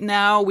 Right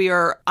now, we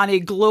are on a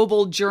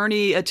global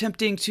journey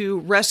attempting to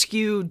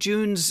rescue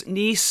June's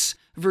niece,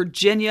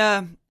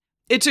 Virginia.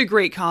 It's a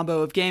great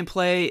combo of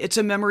gameplay. It's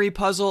a memory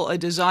puzzle, a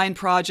design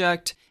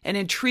project, an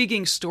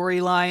intriguing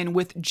storyline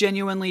with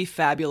genuinely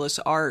fabulous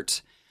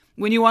art.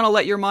 When you want to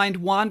let your mind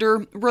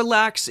wander,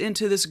 relax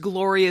into this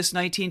glorious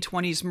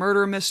 1920s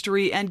murder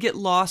mystery and get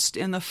lost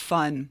in the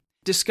fun.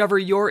 Discover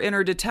your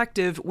inner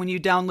detective when you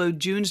download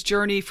June's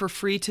Journey for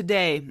free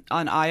today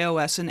on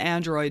iOS and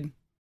Android.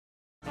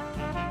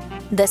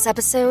 This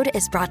episode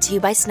is brought to you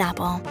by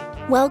Snapple.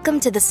 Welcome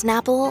to the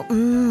Snapple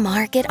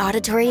Market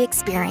Auditory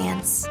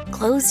Experience.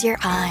 Close your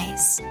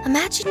eyes.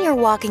 Imagine you're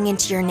walking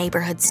into your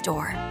neighborhood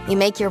store. You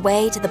make your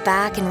way to the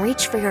back and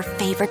reach for your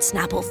favorite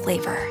Snapple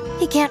flavor.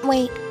 You can't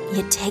wait.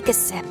 You take a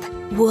sip.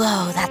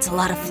 Whoa, that's a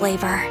lot of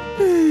flavor.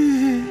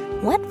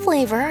 What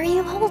flavor are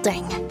you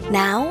holding?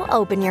 Now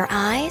open your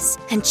eyes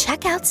and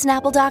check out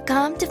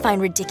Snapple.com to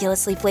find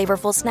ridiculously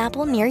flavorful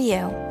Snapple near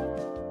you.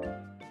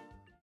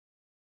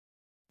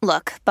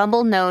 Look,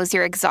 Bumble knows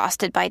you're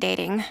exhausted by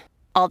dating.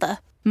 All the,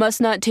 must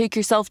not take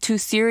yourself too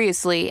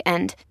seriously,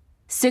 and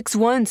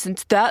 6'1"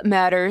 since that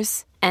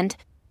matters, and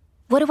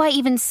what do I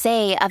even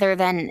say other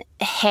than,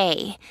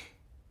 hey?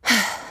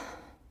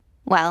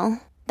 Well,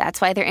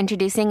 that's why they're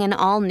introducing an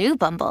all-new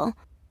Bumble,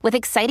 with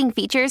exciting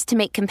features to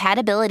make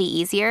compatibility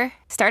easier,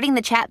 starting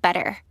the chat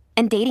better,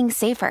 and dating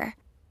safer.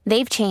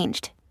 They've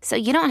changed, so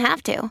you don't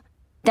have to.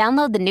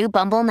 Download the new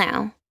Bumble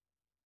now.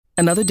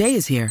 Another day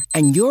is here,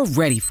 and you're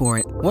ready for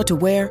it. What to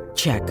wear?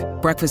 Check.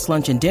 Breakfast,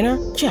 lunch, and dinner?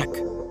 Check.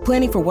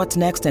 Planning for what's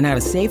next and how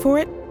to save for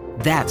it?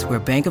 That's where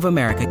Bank of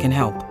America can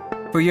help.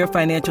 For your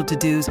financial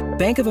to-dos,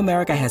 Bank of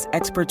America has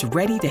experts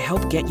ready to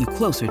help get you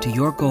closer to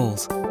your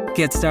goals.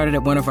 Get started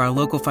at one of our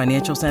local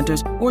financial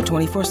centers or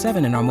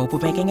 24/7 in our mobile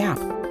banking app.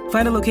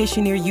 Find a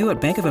location near you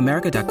at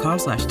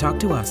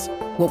bankofamerica.com/talktous.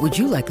 What would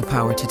you like the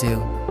power to do?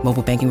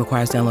 Mobile banking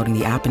requires downloading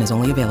the app and is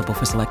only available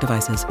for select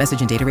devices. Message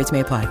and data rates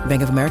may apply.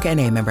 Bank of America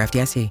N.A., member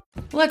FDIC.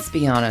 Let's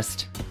be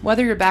honest.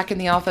 Whether you're back in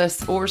the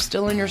office or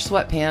still in your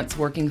sweatpants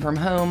working from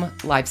home,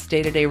 life's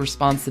day-to-day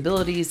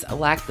responsibilities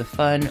lack the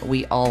fun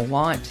we all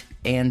want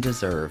and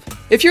deserve.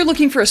 If you're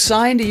looking for a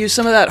sign to use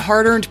some of that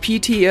hard-earned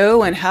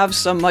PTO and have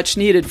some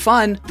much-needed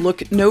fun,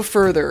 look no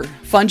further.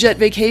 FunJet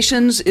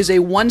Vacations is a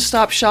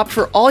one-stop shop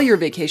for all your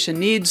vacation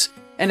needs.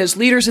 And as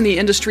leaders in the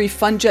industry,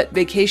 FunJet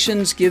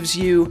Vacations gives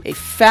you a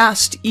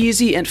fast,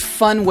 easy, and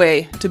fun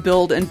way to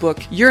build and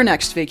book your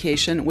next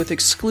vacation with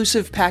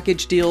exclusive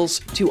package deals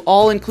to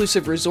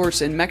all-inclusive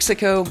resorts in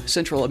Mexico,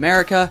 Central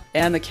America,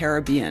 and the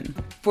Caribbean.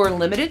 For a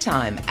limited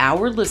time,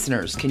 our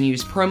listeners can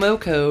use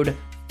promo code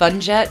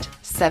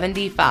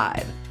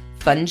FUNJET75,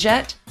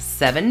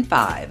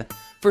 FUNJET75,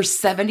 for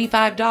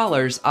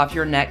 $75 off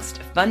your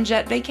next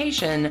FunJet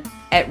vacation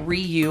at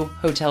Riu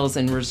Hotels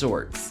and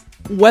Resorts.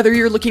 Whether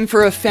you're looking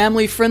for a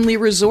family-friendly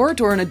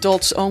resort or an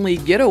adults-only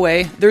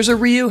getaway, there's a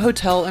Riu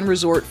Hotel and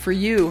Resort for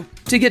you.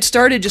 To get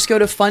started, just go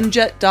to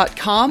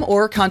funjet.com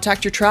or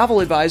contact your travel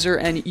advisor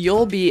and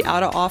you'll be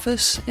out of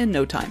office in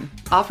no time.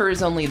 Offer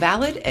is only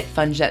valid at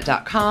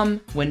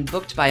funjet.com when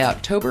booked by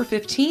October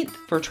 15th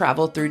for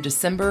travel through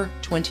December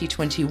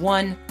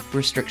 2021.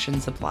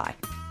 Restrictions apply.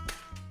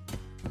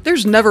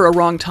 There's never a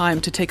wrong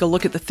time to take a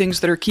look at the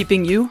things that are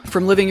keeping you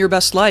from living your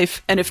best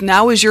life. And if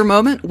now is your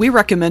moment, we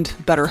recommend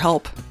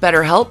BetterHelp.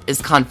 BetterHelp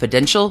is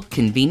confidential,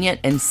 convenient,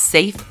 and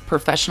safe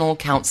professional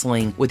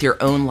counseling with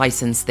your own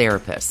licensed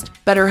therapist.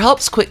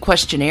 BetterHelp's quick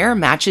questionnaire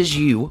matches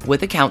you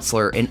with a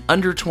counselor in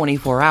under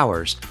 24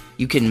 hours.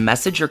 You can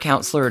message your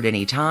counselor at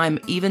any time,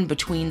 even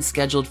between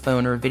scheduled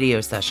phone or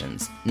video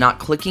sessions. Not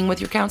clicking with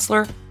your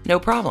counselor? No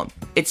problem.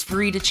 It's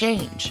free to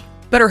change.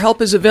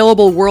 BetterHelp is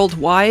available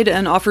worldwide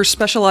and offers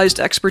specialized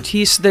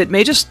expertise that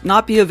may just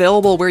not be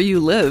available where you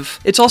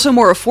live. It's also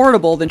more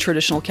affordable than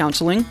traditional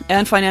counseling,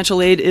 and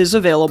financial aid is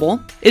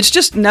available. It's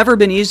just never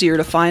been easier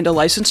to find a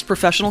licensed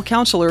professional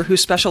counselor who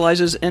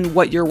specializes in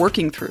what you're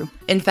working through.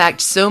 In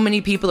fact, so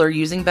many people are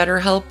using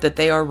BetterHelp that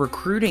they are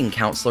recruiting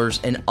counselors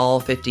in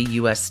all 50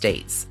 U.S.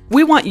 states.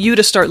 We want you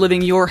to start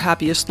living your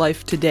happiest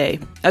life today.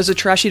 As a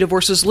Trashy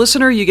Divorces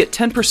listener, you get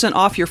 10%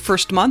 off your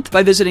first month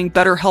by visiting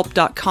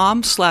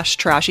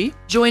betterhelp.com/trashy.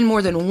 Join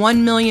more than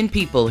 1 million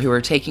people who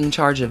are taking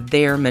charge of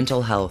their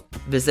mental health.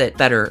 Visit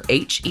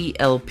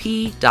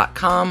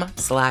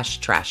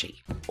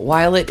betterhelp.com/trashy.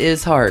 While it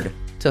is hard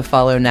to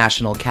follow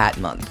National Cat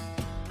Month,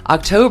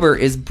 October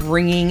is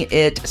bringing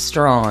it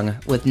strong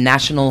with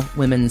National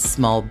Women's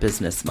Small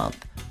Business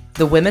Month.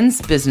 The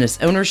Women's Business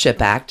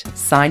Ownership Act,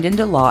 signed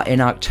into law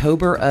in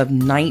October of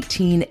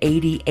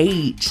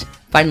 1988,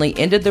 finally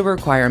ended the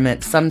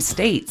requirement some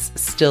states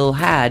still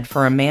had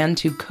for a man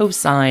to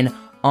co-sign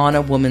on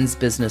a woman's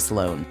business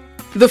loan.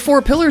 The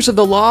 4 pillars of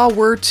the law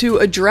were to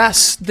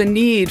address the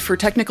need for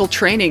technical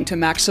training to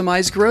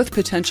maximize growth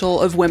potential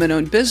of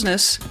women-owned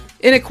business,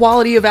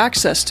 inequality of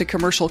access to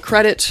commercial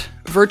credit,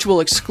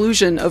 virtual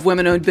exclusion of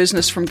women-owned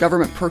business from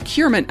government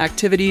procurement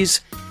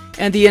activities,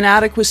 and the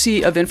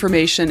inadequacy of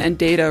information and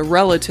data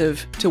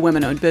relative to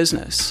women-owned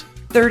business.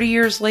 30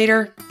 years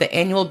later, the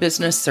Annual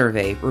Business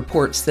Survey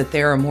reports that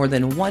there are more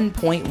than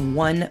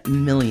 1.1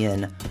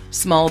 million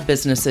small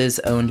businesses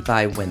owned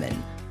by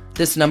women.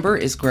 This number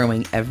is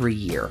growing every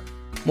year.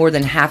 More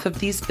than half of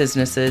these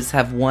businesses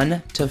have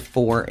 1 to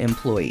 4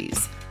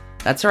 employees.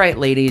 That's right,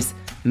 ladies.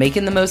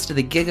 Making the most of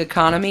the gig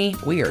economy,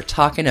 we are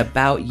talking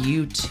about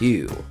you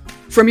too.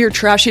 From your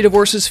Trashy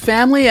Divorces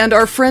family and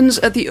our friends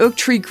at the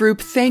Oaktree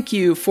Group, thank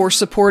you for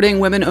supporting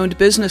women-owned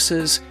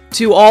businesses.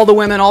 To all the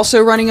women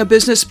also running a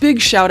business, big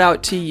shout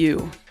out to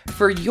you.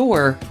 For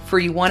your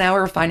free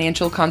 1-hour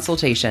financial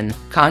consultation,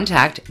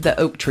 contact the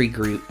Oaktree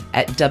Group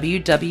at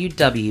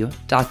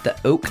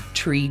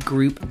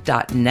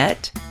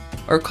www.theoaktreegroup.net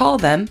or call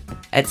them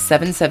at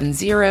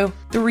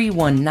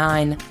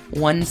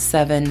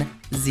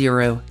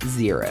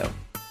 770-319-1700.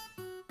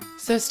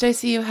 So,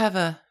 Stacey, you have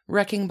a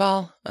wrecking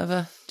ball of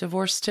a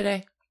divorce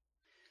today?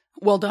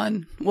 Well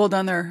done. Well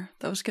done there.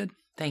 That was good.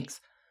 Thanks.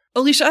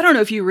 Alicia, I don't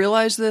know if you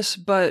realize this,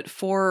 but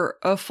for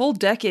a full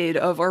decade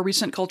of our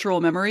recent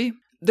cultural memory,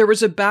 there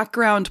was a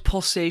background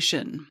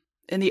pulsation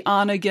in the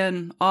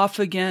on-again,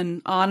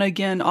 off-again,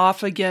 on-again,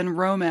 off-again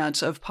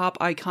romance of pop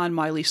icon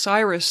Miley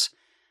Cyrus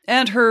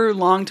and her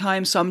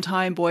longtime,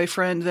 sometime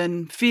boyfriend,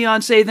 then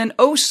fiancé, then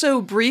oh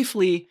so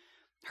briefly,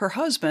 her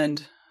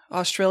husband,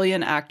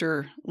 Australian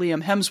actor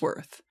Liam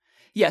Hemsworth.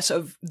 Yes,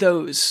 of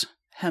those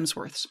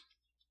Hemsworths.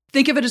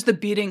 Think of it as the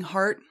beating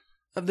heart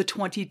of the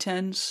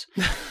 2010s.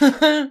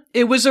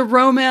 It was a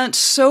romance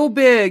so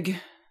big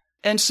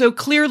and so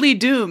clearly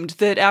doomed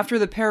that after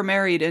the pair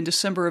married in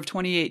December of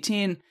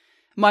 2018,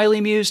 Miley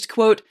mused,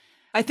 quote,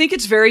 "I think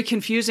it's very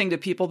confusing to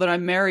people that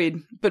I'm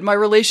married, but my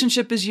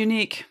relationship is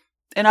unique.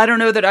 And I don't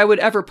know that I would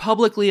ever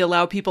publicly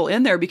allow people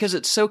in there because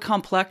it's so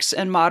complex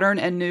and modern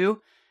and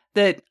new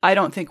that I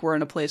don't think we're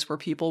in a place where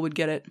people would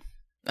get it."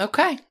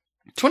 Okay.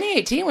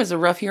 2018 was a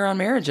rough year on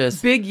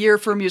marriages. Big year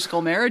for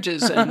musical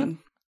marriages and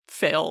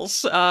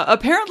fails.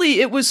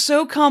 Apparently, it was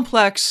so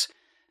complex,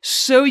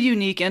 so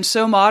unique, and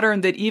so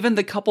modern that even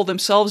the couple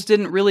themselves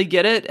didn't really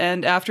get it.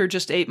 And after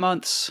just 8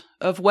 months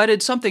of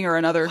wedded something or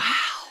another,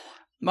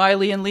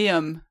 Miley and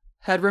Liam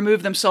had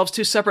removed themselves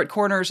to separate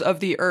corners of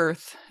the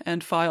earth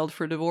and filed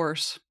for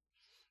divorce.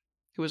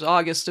 It was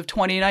August of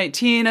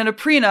 2019, and a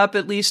prenup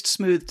at least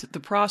smoothed the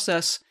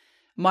process.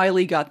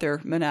 Miley got their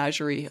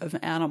menagerie of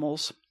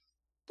animals.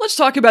 Let's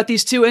talk about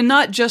these two, and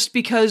not just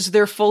because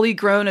they're fully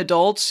grown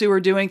adults who are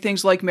doing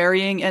things like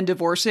marrying and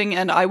divorcing,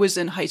 and I was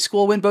in high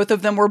school when both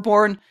of them were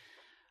born.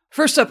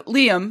 First up,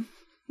 Liam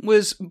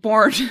was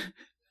born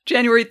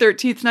January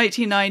 13th,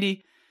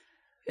 1990,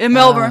 in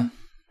Melbourne.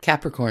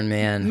 Capricorn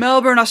man.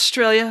 Melbourne,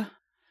 Australia.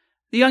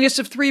 The youngest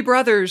of 3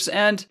 brothers,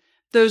 and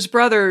those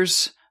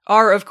brothers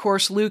are, of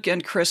course, Luke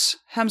and Chris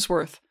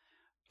Hemsworth,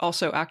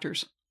 also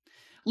actors.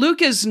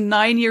 Luke is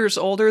 9 years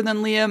older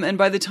than Liam, and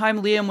by the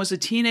time Liam was a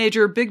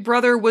teenager, Big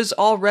Brother was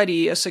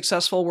already a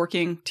successful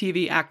working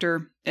TV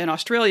actor in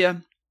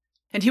Australia,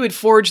 and he would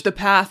forge the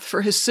path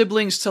for his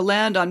siblings to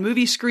land on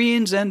movie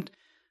screens and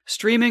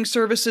streaming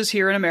services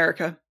here in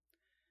America.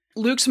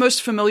 Luke's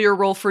most familiar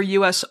role for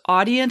U.S.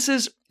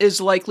 audiences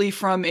is likely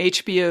from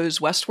HBO's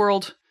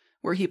Westworld,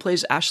 where he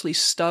plays Ashley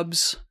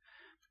Stubbs.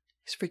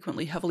 He's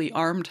frequently heavily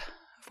armed.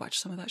 I've watched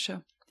some of that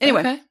show.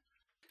 Anyway, Okay.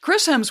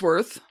 Chris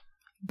Hemsworth,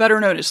 better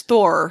known as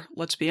Thor,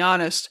 let's be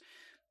honest,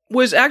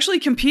 was actually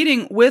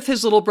competing with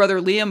his little brother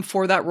Liam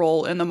for that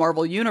role in the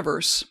Marvel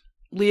Universe.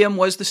 Liam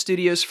was the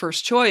studio's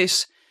first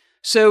choice,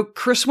 so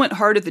Chris went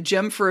hard at the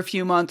gym for a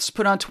few months,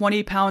 put on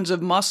 20 pounds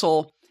of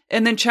muscle,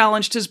 and then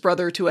challenged his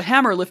brother to a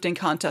hammer lifting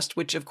contest,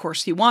 which of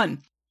course he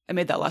won. I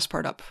made that last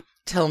part up.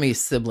 Tell me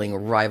sibling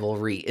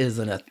rivalry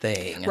isn't a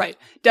thing. Right.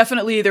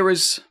 Definitely there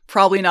was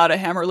probably not a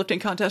hammer lifting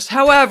contest.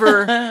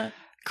 However,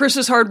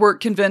 Chris's hard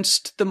work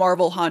convinced the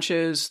Marvel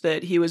honchos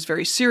that he was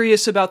very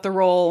serious about the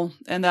role,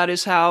 and that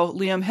is how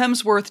Liam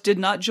Hemsworth did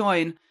not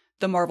join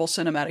the Marvel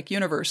Cinematic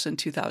Universe in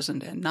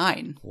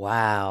 2009.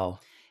 Wow.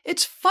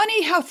 It's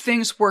funny how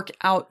things work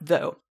out,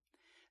 though.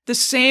 The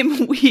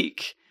same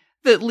week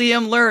that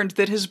Liam learned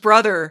that his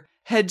brother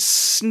had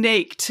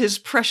snaked his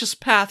precious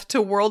path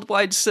to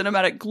worldwide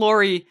cinematic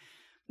glory,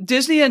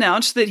 Disney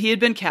announced that he had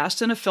been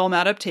cast in a film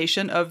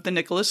adaptation of the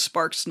Nicholas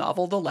Sparks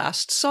novel The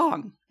Last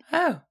Song.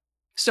 Oh.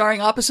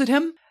 Starring opposite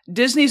him,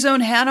 Disney's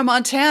own Hannah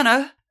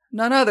Montana,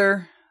 none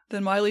other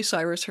than Miley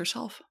Cyrus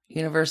herself.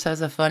 Universe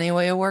has a funny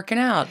way of working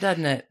out,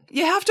 doesn't it?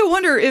 You have to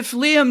wonder if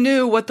Liam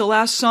knew what the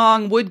last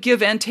song would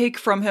give and take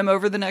from him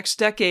over the next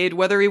decade,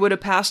 whether he would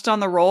have passed on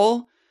the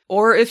role,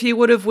 or if he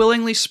would have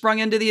willingly sprung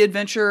into the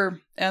adventure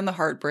and the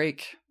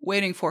heartbreak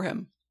waiting for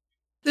him.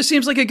 This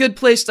seems like a good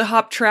place to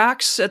hop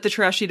tracks at the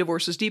Trashy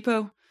Divorces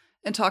Depot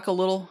and talk a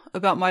little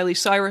about Miley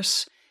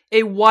Cyrus,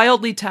 a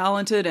wildly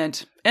talented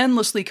and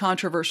endlessly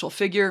controversial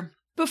figure.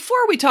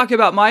 Before we talk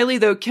about Miley,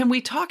 though, can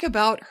we talk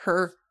about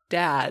her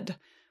dad?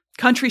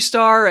 Country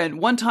star and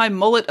one-time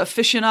mullet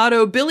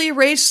aficionado Billy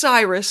Ray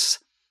Cyrus,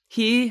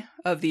 he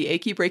of the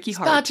achy breaky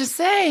heart. About to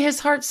say,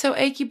 his heart's so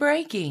achy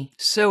breaky.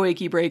 So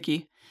achy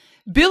breaky.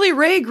 Billy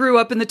Ray grew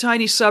up in the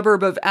tiny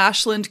suburb of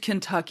Ashland,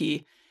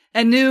 Kentucky,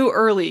 and knew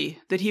early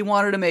that he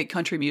wanted to make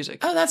country music.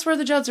 Oh, that's where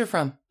the Judds are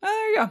from. Oh,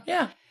 there you go.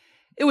 Yeah.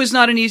 It was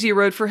not an easy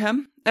road for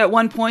him. At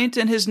one point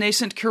in his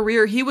nascent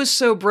career, he was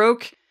so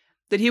broke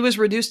that he was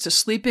reduced to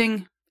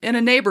sleeping in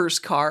a neighbor's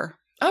car.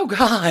 Oh,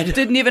 God.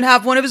 Didn't even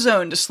have one of his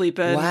own to sleep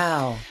in.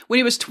 Wow. When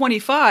he was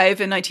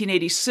 25 in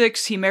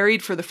 1986, he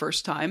married for the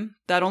first time.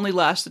 That only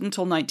lasted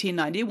until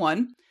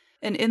 1991.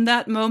 And in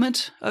that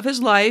moment of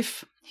his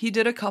life, he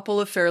did a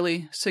couple of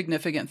fairly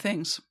significant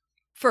things.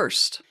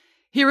 First,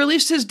 he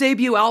released his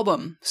debut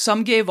album,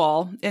 Some Gave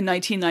All, in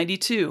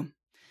 1992.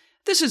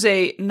 This is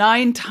a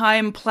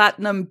 9-time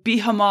platinum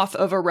behemoth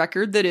of a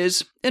record that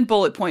is, in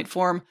bullet point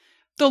form,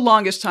 the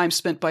longest time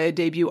spent by a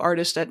debut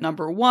artist at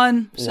number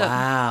 1.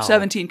 Wow.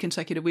 17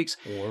 consecutive weeks.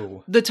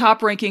 Whoa. The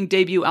top-ranking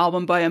debut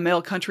album by a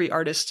male country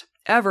artist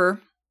ever.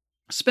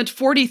 Spent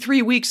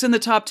 43 weeks in the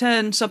top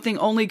 10, something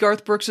only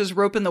Garth Brooks'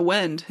 Rope in the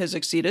Wind has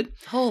exceeded.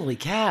 Holy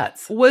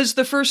cats. Was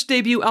the first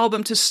debut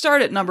album to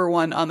start at number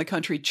 1 on the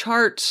country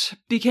chart.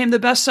 Became the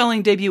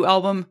best-selling debut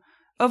album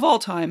of all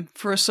time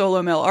for a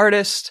solo male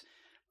artist.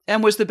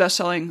 And was the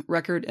best-selling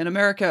record in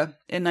America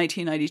in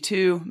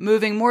 1992,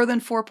 moving more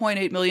than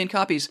 4.8 million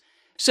copies.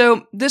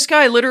 So this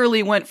guy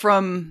literally went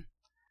from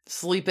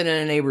sleeping in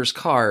a neighbor's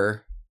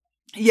car.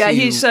 Yeah,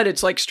 he said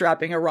it's like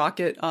strapping a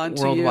rocket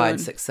onto worldwide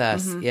you.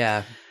 Success. Mm-hmm.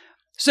 Yeah.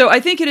 So I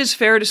think it is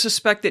fair to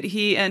suspect that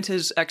he and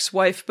his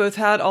ex-wife both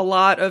had a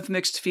lot of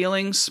mixed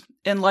feelings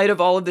in light of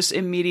all of this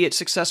immediate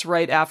success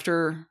right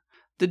after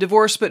the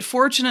divorce. But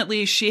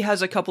fortunately, she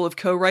has a couple of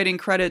co-writing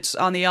credits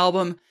on the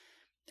album,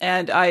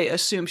 and I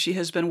assume she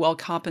has been well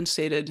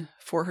compensated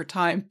for her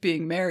time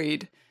being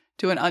married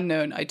to an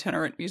unknown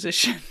itinerant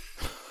musician.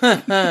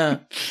 The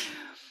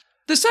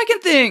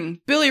second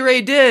thing Billy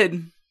Ray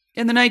did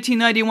in the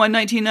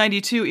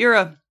 1991-1992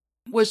 era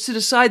was to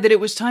decide that it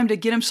was time to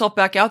get himself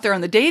back out there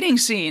on the dating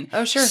scene.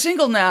 Oh, sure.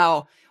 Single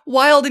now.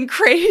 Wild and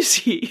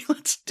crazy.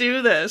 Let's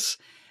do this.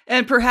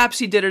 And perhaps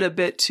he did it a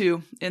bit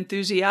too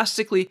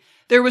enthusiastically.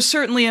 There was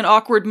certainly an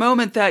awkward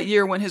moment that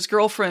year when his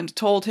girlfriend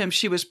told him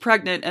she was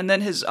pregnant, and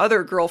then his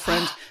other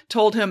girlfriend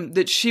told him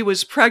that she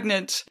was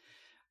pregnant.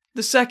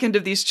 The second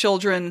of these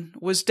children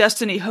was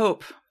Destiny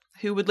Hope,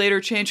 who would later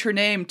change her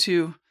name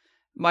to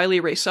Miley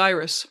Ray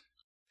Cyrus.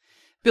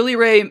 Billy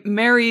Ray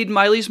married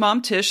Miley's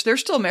mom, Tish. They're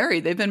still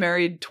married. They've been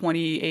married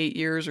 28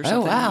 years or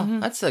something. Oh, wow. Mm-hmm.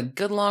 That's a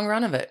good long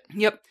run of it.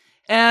 Yep.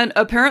 And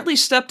apparently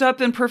stepped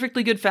up in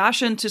perfectly good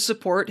fashion to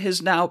support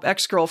his now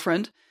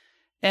ex-girlfriend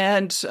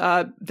and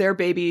their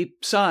baby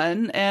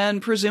son,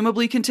 and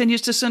presumably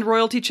continues to send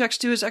royalty checks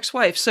to his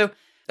ex-wife. So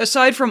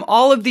aside from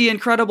all of the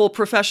incredible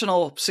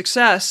professional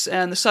success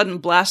and the sudden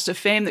blast of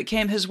fame that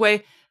came his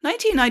way,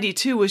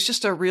 1992 was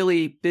just a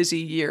really busy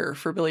year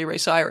for Billy Ray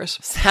Cyrus.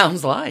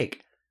 Sounds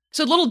like.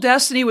 So little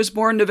Destiny was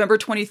born November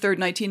 23rd,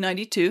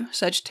 1992,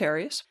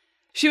 Sagittarius.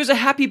 She was a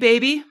happy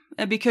baby,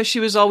 and because she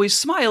was always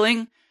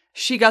smiling,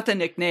 she got the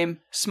nickname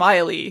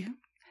Smiley.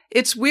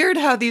 It's weird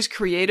how these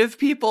creative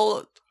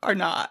people are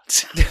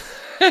not.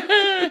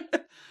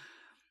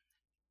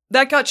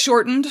 That got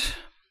shortened,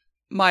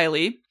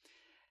 Miley.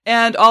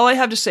 And all I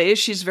have to say is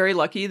she's very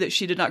lucky that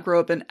she did not grow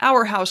up in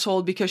our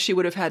household, because she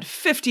would have had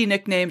 50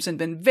 nicknames and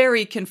been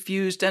very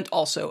confused, and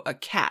also a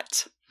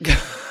cat.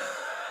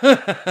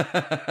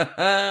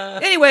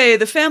 Anyway,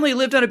 the family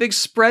lived on a big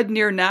spread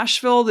near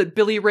Nashville that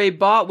Billy Ray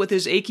bought with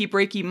his achy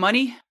breaky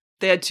money.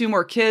 They had 2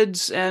 more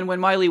kids, and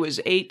when Miley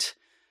was 8,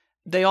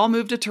 they all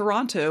moved to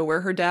Toronto, where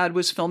her dad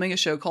was filming a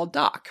show called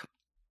Doc.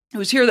 It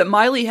was here that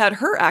Miley had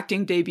her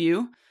acting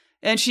debut,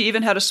 and she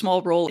even had a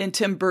small role in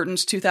Tim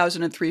Burton's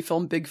 2003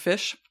 film Big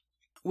Fish.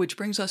 Which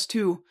brings us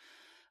to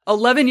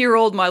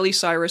 11-year-old Miley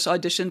Cyrus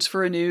auditions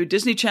for a new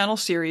Disney Channel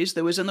series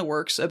that was in the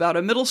works about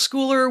a middle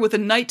schooler with a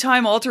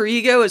nighttime alter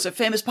ego as a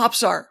famous pop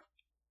star.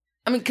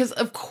 I mean, because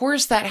of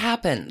course that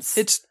happens.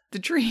 It's the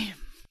dream.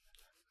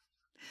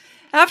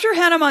 After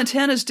Hannah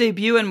Montana's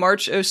debut in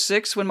March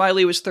 2006, when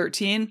Miley was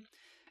 13,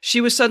 she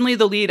was suddenly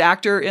the lead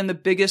actor in the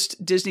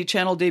biggest Disney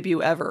Channel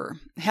debut ever.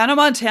 Hannah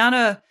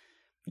Montana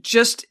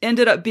just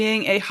ended up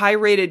being a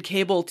high-rated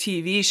cable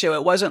TV show.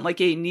 It wasn't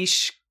like a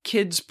niche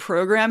kids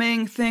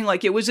programming thing.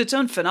 Like, it was its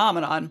own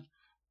phenomenon.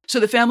 So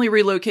the family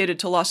relocated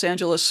to Los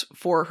Angeles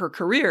for her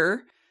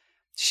career.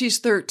 She's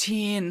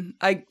 13.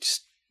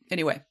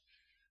 Anyway.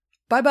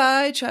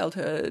 Bye-bye,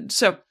 childhood.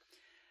 So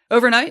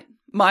Overnight,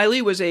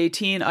 Miley was a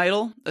teen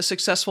idol, a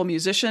successful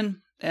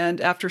musician, and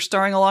after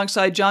starring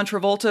alongside John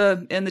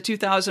Travolta in the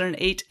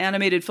 2008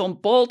 animated film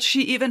Bolt,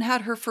 she even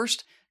had her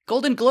first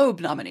Golden Globe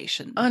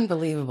nomination.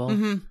 Unbelievable.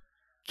 Mm-hmm.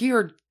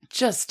 You're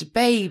just a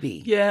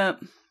baby. Yeah,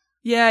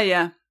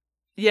 I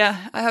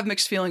have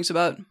mixed feelings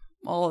about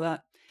all of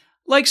that.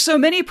 Like so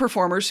many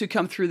performers who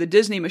come through the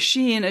Disney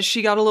machine, as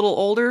she got a little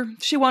older,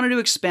 she wanted to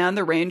expand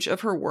the range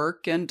of her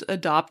work and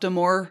adopt a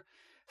more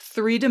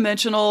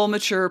three-dimensional,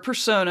 mature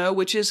persona,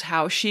 which is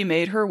how she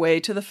made her way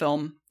to the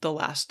film The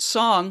Last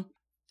Song,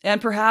 and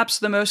perhaps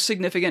the most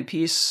significant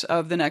piece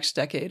of the next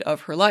decade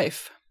of her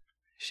life.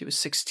 She was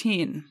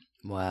 16.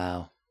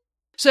 Wow.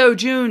 So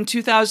June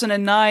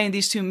 2009,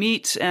 these two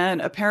meet,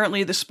 and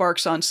apparently the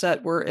sparks on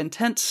set were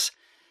intense.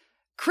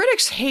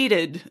 Critics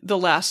hated The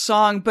Last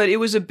Song, but it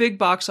was a big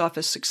box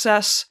office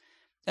success.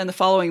 And the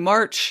following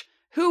March,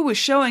 who was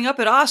showing up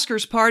at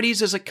Oscars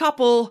parties as a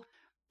couple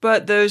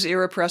but those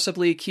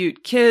irrepressibly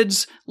cute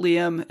kids,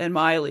 Liam and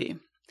Miley?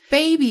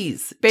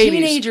 Babies.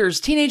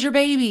 Teenager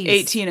babies.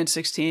 18 and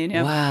 16,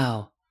 yeah.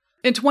 Wow.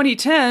 In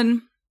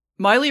 2010,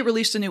 Miley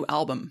released a new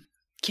album,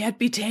 Can't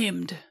Be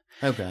Tamed.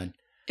 Oh, God.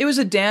 It was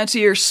a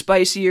dancier,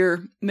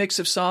 spicier mix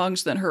of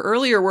songs than her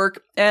earlier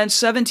work, and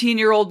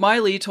 17-year-old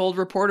Miley told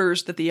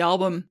reporters that the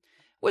album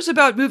was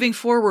about moving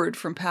forward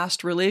from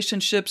past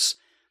relationships,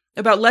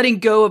 about letting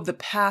go of the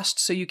past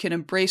so you can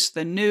embrace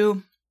the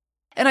new.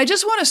 And I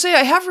just want to say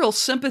I have real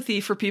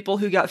sympathy for people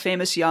who got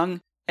famous young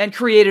and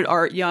created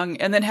art young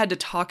and then had to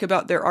talk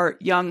about their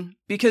art young,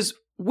 because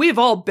we've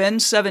all been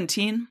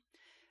 17.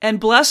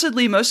 And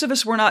blessedly, most of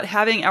us were not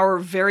having our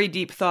very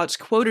deep thoughts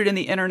quoted in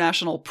the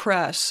international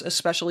press,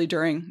 especially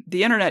during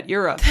the internet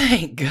era.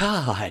 Thank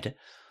God.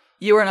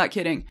 You are not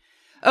kidding.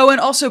 Oh,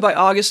 and also by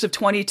August of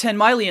 2010,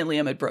 Miley and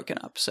Liam had broken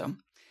up, so.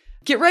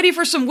 Get ready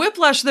for some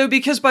whiplash, though,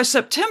 because by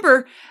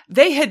September,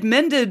 they had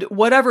mended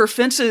whatever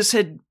fences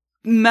had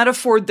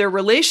metaphored their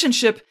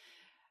relationship.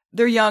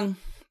 They're young.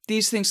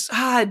 These things,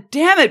 damn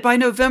it, by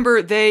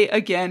November, they,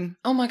 again.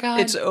 Oh my God.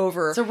 It's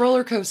over. It's a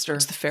roller coaster.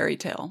 It's the fairy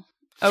tale.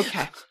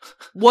 Okay.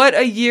 What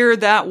a year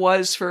that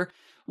was for,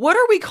 what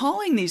are we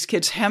calling these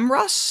kids?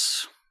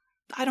 Hemruss?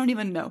 I don't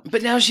even know.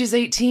 But now she's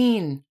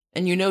 18,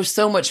 and you know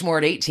so much more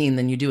at 18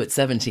 than you do at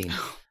 17.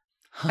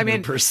 100%. I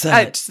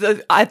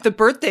mean, at the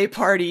birthday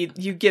party,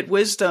 you get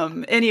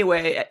wisdom.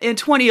 Anyway, in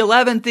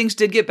 2011, things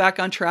did get back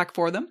on track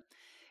for them.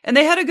 And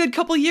they had a good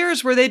couple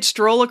years where they'd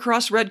stroll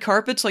across red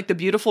carpets like the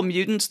beautiful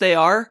mutants they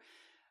are,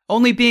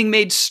 only being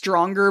made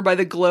stronger by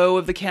the glow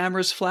of the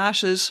camera's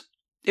flashes.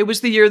 It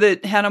was the year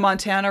that Hannah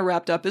Montana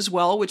wrapped up as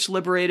well, which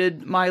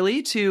liberated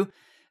Miley to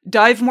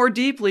dive more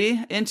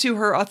deeply into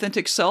her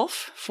authentic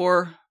self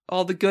for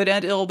all the good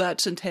and ill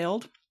that's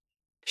entailed.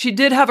 She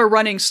did have a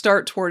running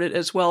start toward it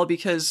as well,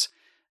 because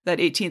that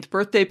 18th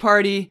birthday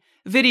party,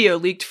 video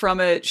leaked from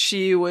it.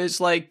 She was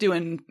like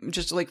doing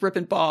just like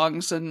ripping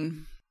bongs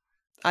and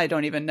I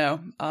don't even know.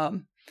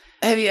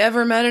 Have you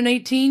ever met an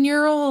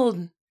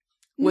 18-year-old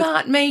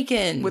not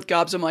making? With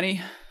gobs of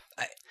money.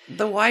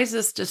 The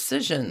wisest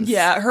decisions.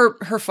 Yeah,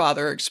 her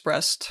father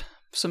expressed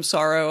some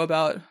sorrow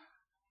about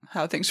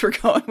how things were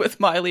going with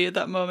Miley at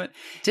that moment.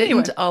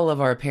 Didn't all of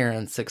our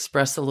parents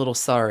express a little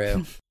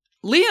sorrow?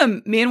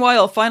 Liam,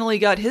 meanwhile, finally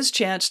got his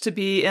chance to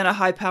be in a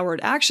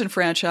high-powered action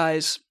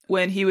franchise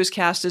when he was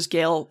cast as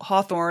Gale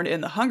Hawthorne in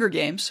The Hunger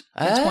Games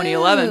in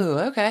 2011. Oh,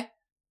 okay.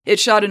 It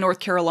shot in North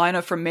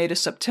Carolina from May to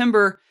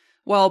September.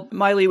 While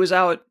Miley was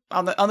out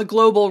on the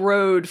global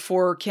road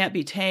for Can't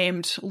Be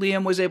Tamed,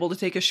 Liam was able to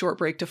take a short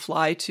break to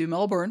fly to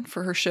Melbourne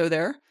for her show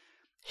there.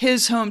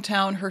 His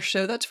hometown, her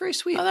show. That's very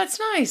sweet. Oh, that's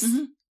nice.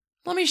 Mm-hmm.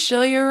 Let me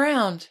show you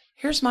around.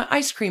 Here's my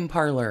ice cream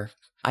parlor.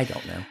 I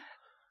don't know.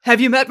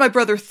 Have you met my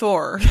brother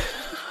Thor?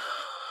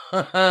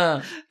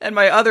 And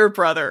my other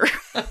brother.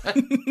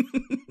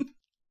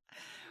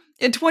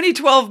 In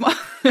 2012,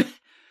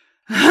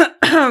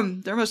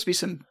 there must be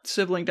some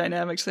sibling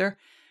dynamics there.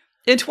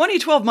 In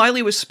 2012,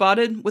 Miley was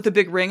spotted with a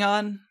big ring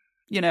on,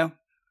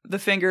 the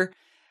finger,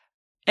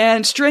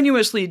 and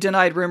strenuously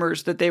denied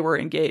rumors that they were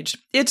engaged.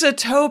 It's a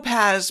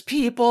topaz,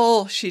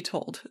 people, she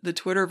told the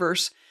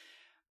Twitterverse.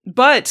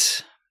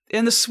 But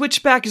in the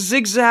switchback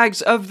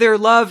zigzags of their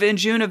love in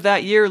June of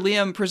that year,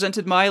 Liam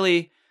presented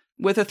Miley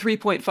with a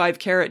 3.5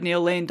 carat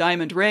Neil Lane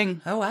diamond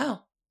ring. Oh,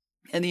 wow.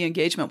 And the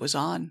engagement was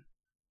on.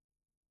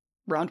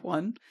 Round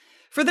one.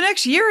 For the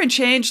next year and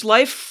change,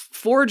 life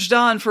forged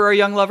on for our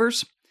young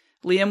lovers.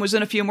 Liam was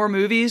in a few more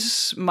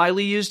movies.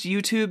 Miley used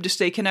YouTube to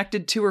stay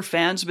connected to her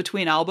fans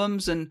between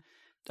albums and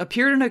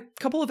appeared in a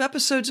couple of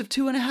episodes of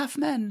 2.5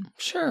 Men.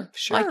 Sure.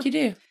 Like you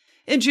do.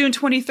 In June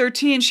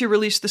 2013, she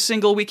released the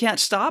single We Can't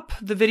Stop,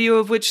 the video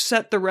of which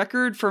set the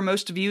record for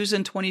most views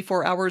in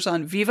 24 hours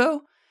on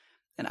Vivo.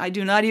 And I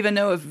do not even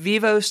know if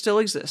Vivo still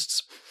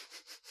exists.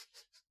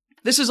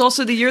 This is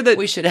also the year that...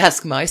 We should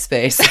ask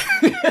MySpace.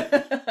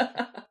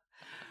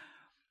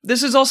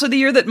 This is also the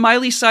year that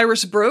Miley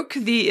Cyrus broke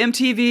the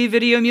MTV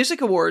Video Music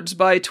Awards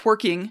by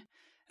twerking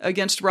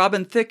against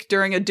Robin Thicke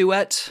during a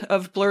duet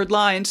of Blurred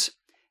Lines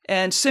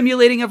and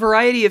simulating a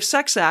variety of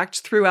sex acts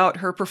throughout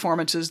her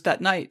performances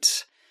that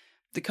night.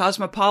 The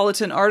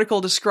Cosmopolitan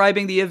article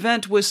describing the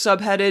event was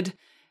subheaded,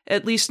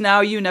 "At least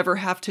now you never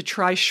have to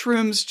try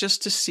shrooms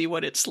just to see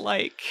what it's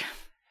like."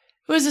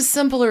 It was a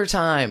simpler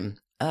time.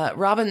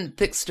 Robin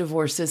Thicke's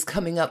divorce is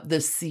coming up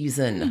this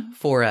season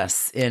for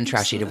us in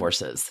Trashy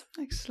Divorces.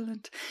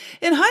 Excellent.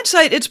 In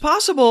hindsight, it's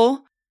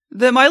possible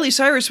that Miley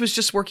Cyrus was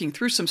just working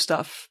through some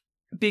stuff.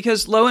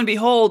 Because lo and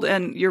behold,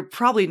 and you're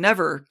probably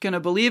never going to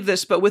believe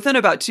this, but within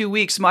about 2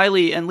 weeks,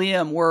 Miley and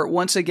Liam were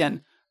once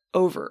again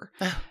over.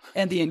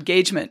 And the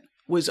engagement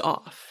was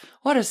off.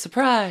 What a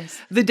surprise.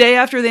 The day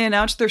after they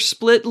announced their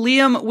split,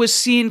 Liam was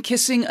seen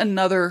kissing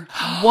another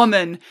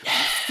woman.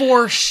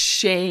 For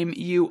shame,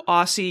 you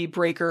Aussie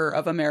breaker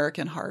of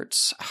American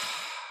hearts.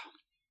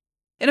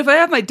 And if I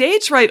have my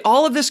dates right,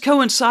 all of this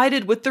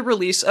coincided with the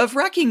release of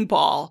Wrecking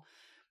Ball,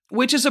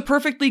 which is a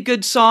perfectly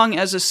good song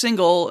as a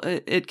single.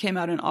 It came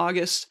out in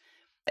August,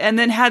 and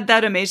then had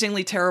that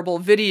amazingly terrible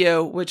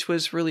video, which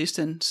was released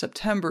in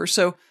September.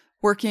 So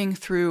working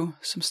through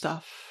some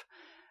stuff.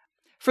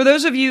 For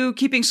those of you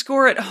keeping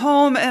score at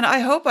home, and I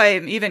hope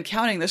I'm even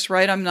counting this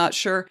right, I'm not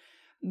sure,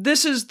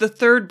 this is the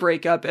third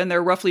breakup in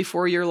their roughly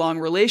 4-year-long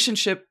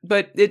relationship,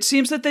 but it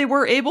seems that they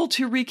were able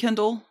to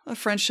rekindle a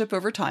friendship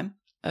over time.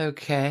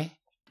 Okay.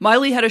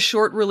 Miley had a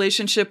short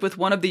relationship with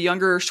one of the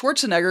younger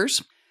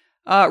Schwarzeneggers,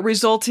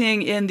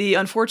 resulting in the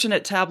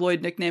unfortunate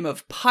tabloid nickname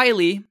of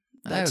Piley.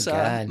 That's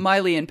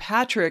Miley and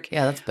Patrick.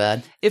 Yeah, that's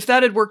bad. If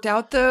that had worked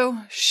out,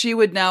 though, she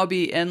would now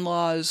be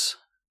in-laws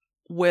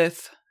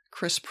with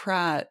Chris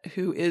Pratt,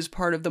 who is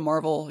part of the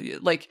Marvel.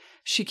 Like,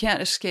 she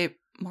can't escape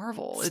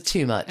Marvel. It's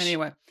too much.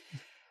 Anyway,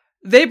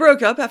 they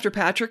broke up after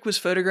Patrick was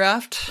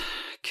photographed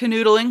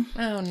canoodling.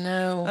 Oh,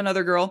 no.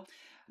 Another girl.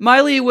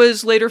 Miley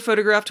was later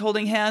photographed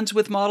holding hands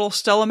with model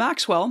Stella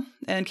Maxwell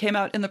and came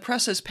out in the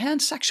press as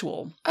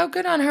pansexual. Oh,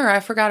 good on her. I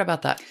forgot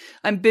about that.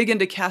 I'm big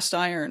into cast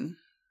iron,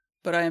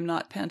 but I am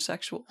not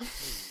pansexual.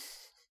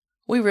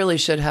 We really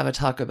should have a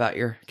talk about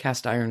your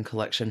cast iron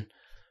collection.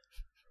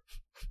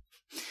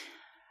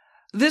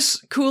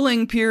 This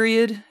cooling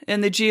period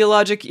in the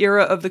geologic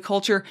era of the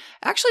culture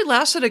actually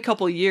lasted a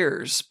couple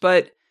years,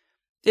 but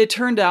it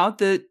turned out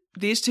that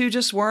these two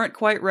just weren't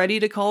quite ready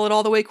to call it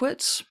all the way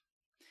quits.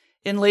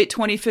 In late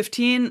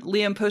 2015,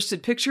 Liam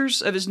posted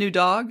pictures of his new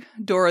dog,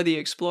 Dora the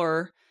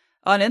Explorer,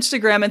 on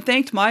Instagram and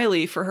thanked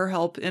Miley for her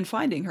help in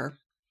finding her.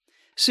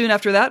 Soon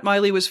after that,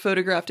 Miley was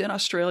photographed in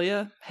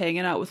Australia,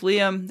 hanging out with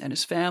Liam and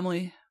his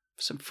family,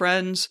 some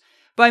friends.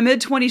 By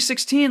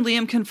mid-2016,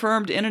 Liam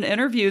confirmed in an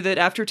interview that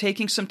after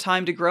taking some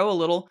time to grow a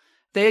little,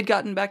 they had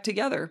gotten back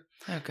together.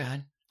 Oh,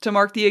 God. To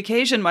mark the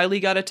occasion, Miley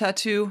got a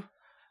tattoo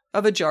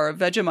of a jar of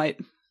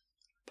Vegemite.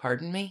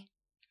 Pardon me?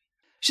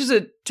 She's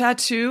a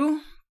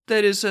tattoo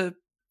that is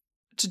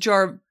it's a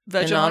jar of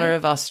Vegemite. In honor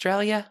of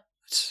Australia?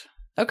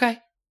 Okay.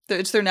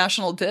 It's their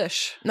national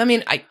dish. I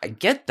mean, I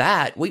get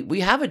that. We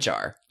have a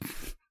jar.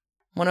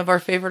 One of our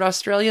favorite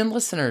Australian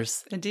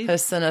listeners Indeed.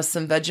 has sent us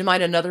some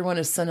Vegemite. Another one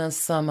has sent us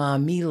some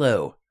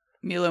Milo.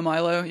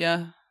 Milo,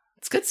 yeah.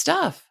 It's good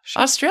stuff.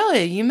 Sure.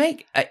 Australia, you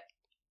make...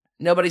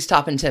 nobody's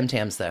topping Tim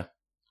Tams, though.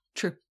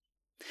 True.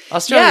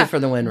 Australia for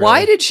the win, really.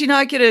 Why did she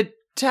not get a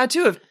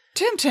tattoo of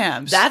Tim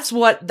Tams? That's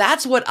what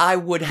I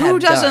would have Who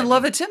doesn't done.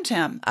 love a Tim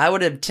Tam? I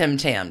would have Tim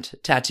Tammed,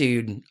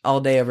 tattooed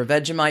all day over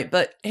Vegemite,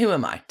 but who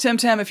am I? Tim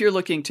Tam, if you're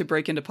looking to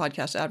break into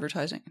podcast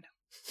advertising.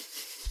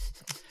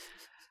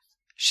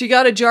 She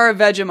got a jar of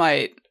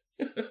Vegemite.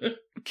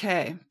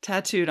 Okay.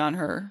 Tattooed on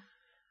her.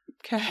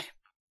 Okay.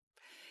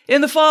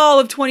 In the fall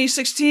of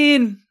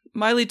 2016,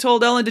 Miley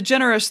told Ellen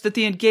DeGeneres that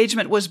the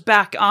engagement was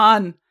back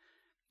on,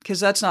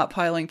 because that's not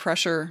piling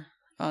pressure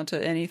onto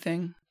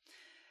anything.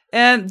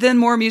 And then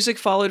more music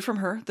followed from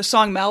her. The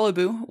song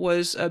Malibu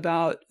was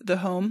about the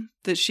home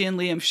that she and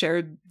Liam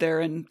shared there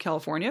in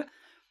California,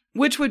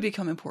 which would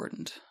become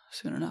important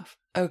soon enough.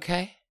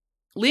 Okay.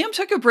 Liam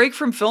took a break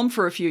from film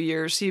for a few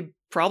years. He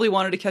probably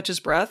wanted to catch his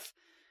breath.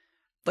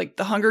 Like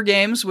The Hunger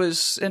Games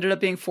ended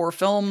up being 4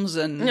 films,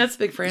 and that's a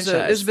big franchise.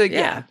 It was big,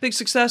 big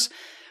success.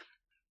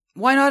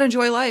 Why not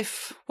enjoy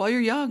life while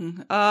you're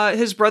young?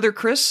 His brother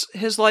Chris,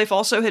 his life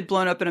also had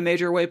blown up in a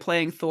major way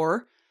playing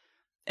Thor.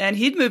 And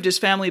he'd moved his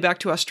family back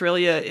to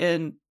Australia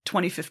in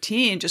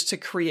 2015 just to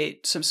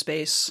create some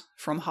space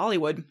from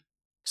Hollywood.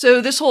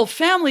 So this whole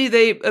family,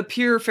 they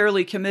appear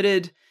fairly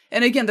committed.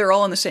 And again, they're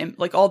all in the same,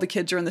 like all the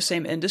kids are in the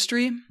same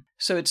industry.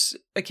 So it's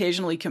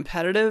occasionally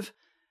competitive.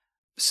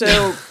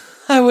 So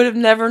I would have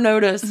never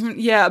noticed.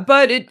 Yeah,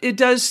 but it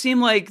does seem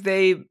like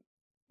they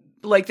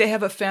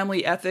have a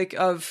family ethic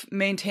of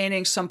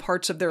maintaining some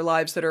parts of their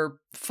lives that are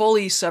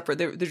fully separate.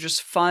 They're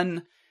just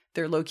fun.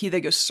 They're low key.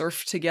 They go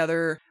surf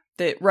together.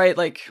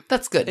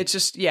 That's good. It's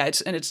just,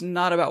 it's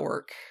not about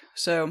work.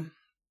 So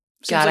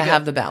gotta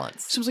have the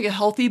balance. Seems like a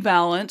healthy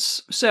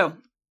balance. So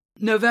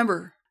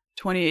November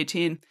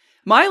 2018,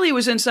 Miley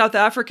was in South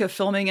Africa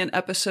filming an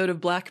episode of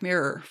Black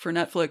Mirror for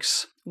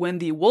Netflix when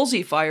the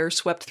Woolsey fire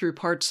swept through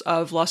parts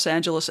of Los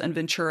Angeles and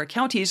Ventura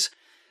counties,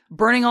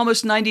 burning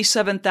almost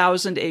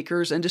 97,000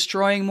 acres and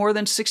destroying more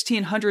than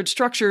 1,600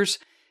 structures,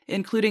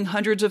 including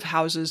hundreds of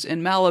houses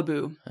in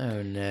Malibu.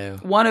 Oh, no.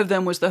 One of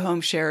them was the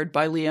home shared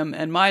by Liam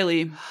and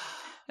Miley,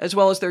 as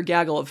well as their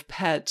gaggle of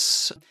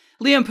pets.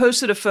 Liam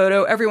posted a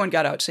photo. Everyone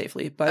got out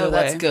safely, by the way. Oh,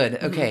 that's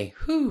good. Okay.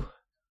 Whew.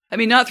 I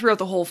mean, not throughout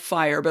the whole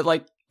fire, but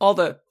like all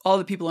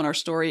the people in our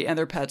story and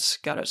their pets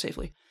got out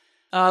safely.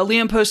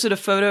 Liam posted a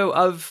photo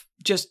of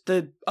just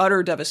the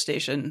utter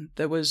devastation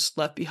that was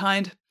left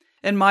behind.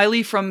 And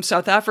Miley from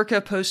South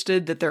Africa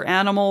posted that their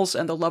animals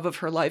and the love of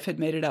her life had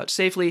made it out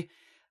safely.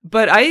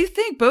 But I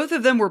think both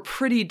of them were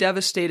pretty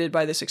devastated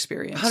by this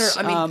experience.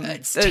 I mean,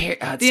 it's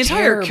the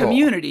entire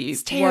community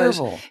It's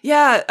terrible.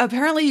 Yeah,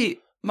 apparently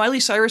Miley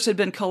Cyrus had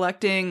been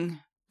collecting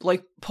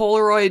like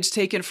Polaroids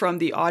taken from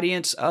the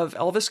audience of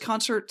Elvis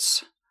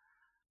concerts,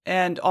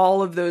 and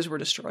all of those were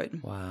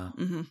destroyed. Wow.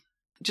 Mm-hmm.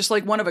 Just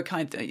like one of a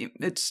kind thing.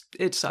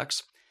 It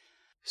sucks.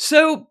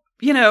 So,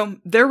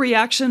 their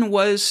reaction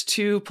was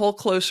to pull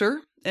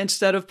closer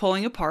instead of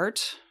pulling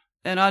apart.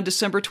 And on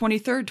December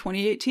 23rd,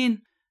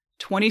 2018,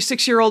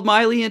 26-year-old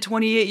Miley and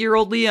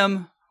 28-year-old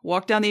Liam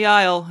walked down the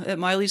aisle at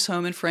Miley's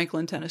home in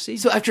Franklin, Tennessee.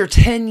 So after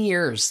 10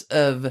 years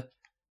of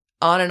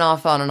on and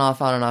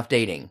off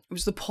dating. It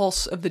was the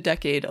pulse of the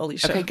decade,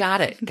 Alicia. Okay,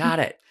 got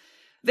it.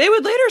 They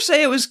would later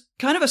say it was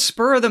kind of a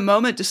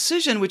spur-of-the-moment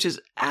decision, which is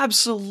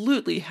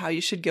absolutely how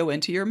you should go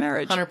into your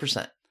marriage.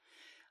 100%.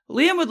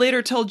 Liam would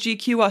later tell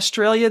GQ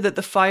Australia that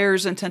the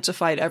fires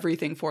intensified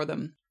everything for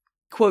them.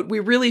 Quote,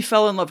 "We really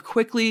fell in love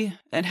quickly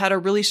and had a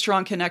really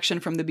strong connection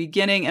from the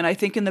beginning, and I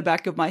think in the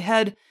back of my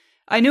head,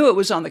 I knew it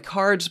was on the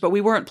cards, but we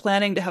weren't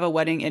planning to have a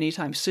wedding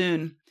anytime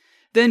soon.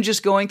 Then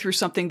just going through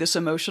something this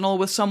emotional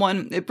with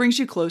someone, it brings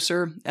you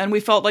closer, and we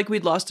felt like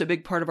we'd lost a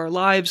big part of our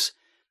lives.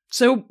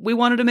 So we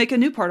wanted to make a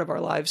new part of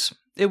our lives.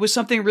 It was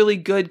something really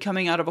good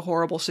coming out of a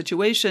horrible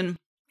situation.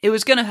 It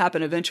was going to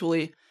happen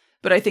eventually,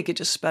 but I think it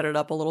just sped it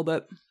up a little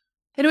bit."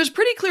 And it was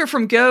pretty clear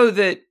from go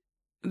that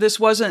this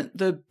wasn't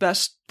the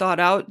best thought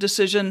out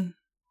decision,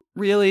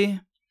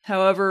 really.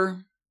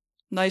 However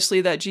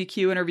nicely that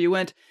GQ interview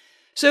went.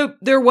 So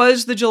there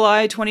was the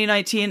July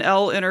 2019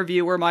 Elle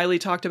interview where Miley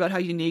talked about how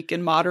unique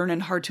and modern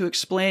and hard to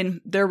explain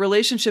their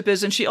relationship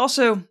is. And she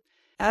also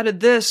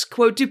added this,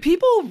 quote, "Do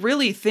people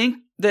really think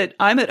that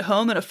I'm at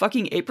home in a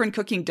fucking apron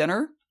cooking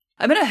dinner?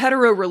 I'm in a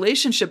hetero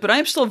relationship, but I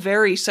am still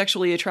very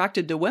sexually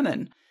attracted to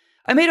women.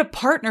 I made a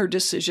partner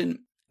decision.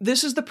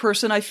 This is the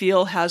person I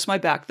feel has my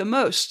back the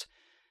most.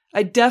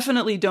 I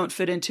definitely don't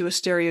fit into a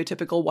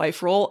stereotypical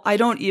wife role. I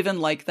don't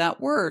even like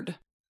that word."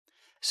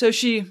 So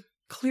she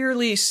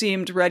clearly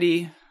seemed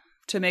ready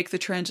to make the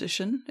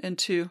transition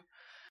into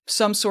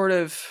some sort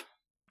of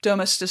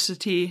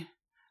domesticity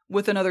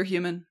with another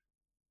human.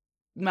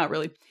 Not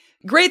really.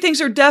 Great things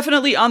are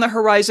definitely on the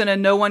horizon,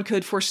 and no one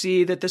could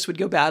foresee that this would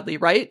go badly,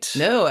 right?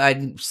 No,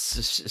 I'm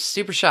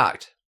super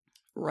shocked.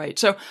 Right.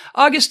 So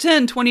August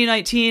 10,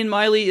 2019,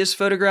 Miley is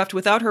photographed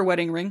without her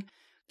wedding ring,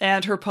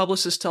 and her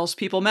publicist tells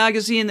People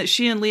magazine that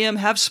she and Liam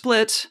have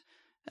split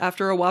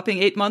after a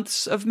whopping 8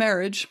 months of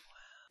marriage.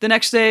 The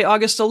next day,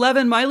 August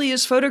 11, Miley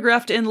is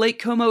photographed in Lake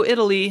Como,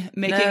 Italy,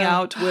 making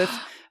out with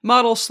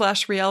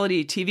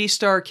model/reality TV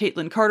star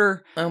Caitlyn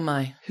Carter. Oh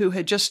my. Who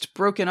had just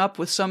broken up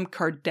with some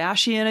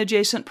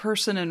Kardashian-adjacent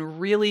person, and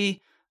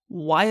really,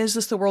 why is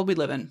this the world we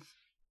live in?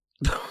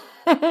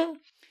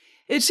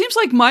 It seems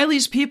like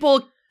Miley's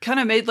people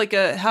kind of made like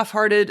a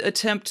half-hearted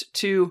attempt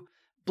to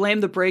blame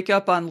the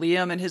breakup on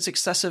Liam and his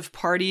excessive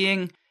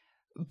partying,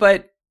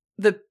 but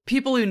the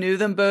people who knew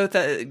them both,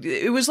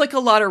 it was like a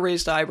lot of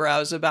raised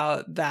eyebrows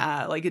about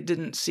that. Like, it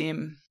didn't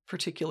seem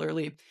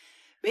particularly.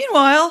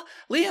 Meanwhile,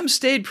 Liam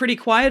stayed pretty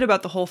quiet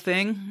about the whole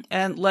thing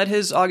and let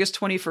his August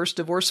 21st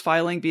divorce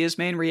filing be his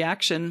main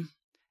reaction.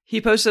 He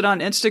posted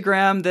on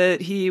Instagram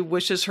that he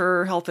wishes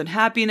her health and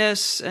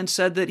happiness and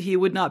said that he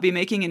would not be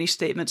making any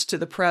statements to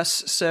the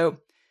press. So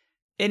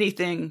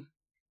anything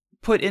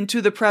put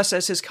into the press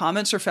as his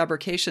comments or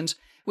fabrications,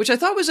 which I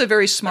thought was a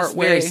very smart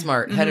way. Very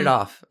smart. Mm-hmm. Head it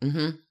off.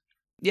 Mm-hmm.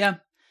 Yeah.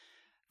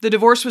 The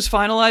divorce was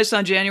finalized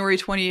on January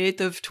 28th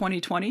of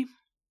 2020,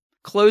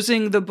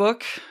 closing the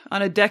book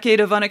on a decade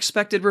of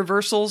unexpected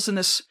reversals in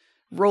this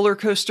roller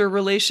coaster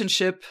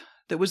relationship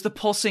that was the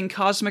pulsing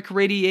cosmic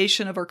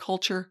radiation of our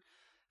culture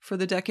for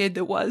the decade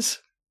that was.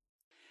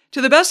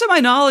 To the best of my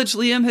knowledge,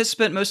 Liam has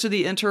spent most of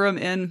the interim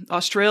in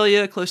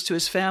Australia, close to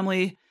his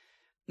family.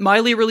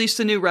 Miley released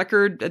a new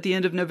record at the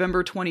end of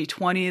November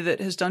 2020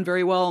 that has done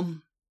very well.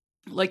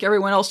 Like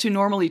everyone else who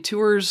normally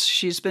tours,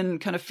 she's been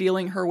kind of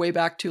feeling her way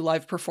back to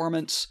live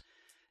performance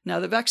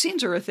now that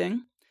vaccines are a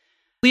thing.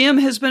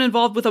 Liam has been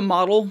involved with a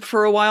model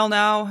for a while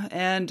now,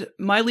 and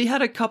Miley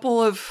had a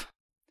couple of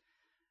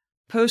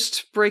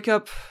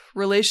post-breakup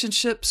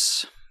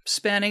relationships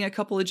spanning a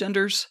couple of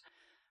genders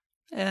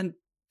and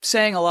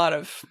saying a lot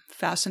of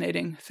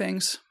fascinating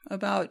things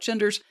about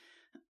genders.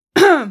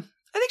 I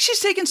think she's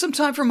taken some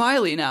time for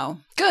Miley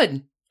now.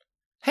 Good.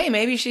 Hey,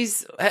 maybe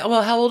she's,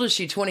 well, how old is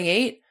she?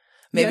 28?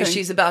 Maybe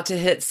she's about to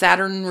hit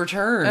Saturn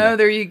return. Oh,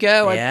 there you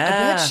go. Yeah.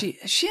 I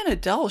bet she and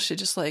Adele should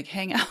just like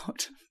hang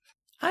out.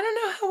 I don't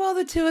know how well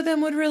the two of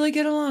them would really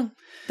get along.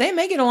 They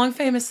may get along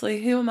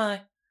famously. Who am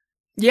I?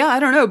 Yeah, I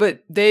don't know,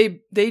 but they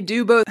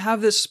do both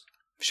have this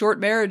short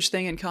marriage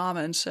thing in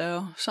common,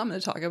 so something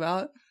to talk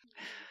about.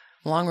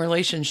 Long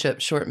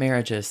relationships, short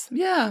marriages.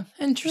 Yeah.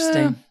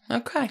 Interesting.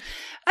 Okay.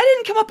 I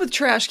didn't come up with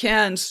trash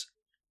cans.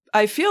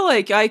 I feel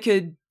like I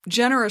could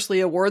generously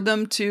award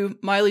them to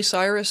Miley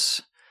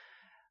Cyrus,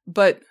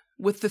 but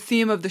with the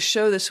theme of the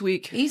show this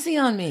week, Easy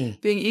on me.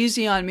 being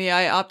easy on me,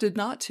 I opted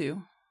not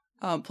to.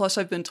 Plus,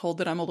 I've been told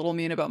that I'm a little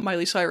mean about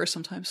Miley Cyrus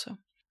sometimes, so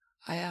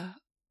I'm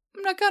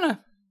not gonna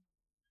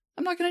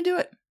do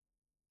it.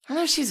 I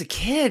know she's a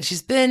kid.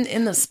 She's been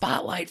in the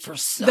spotlight for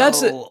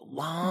so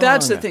long.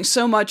 That's the thing.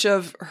 So much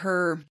of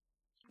her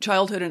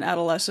childhood and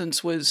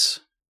adolescence was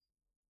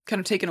kind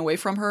of taken away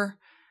from her.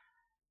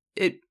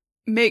 It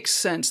makes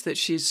sense that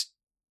she's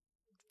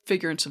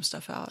figuring some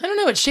stuff out. I don't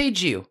know. It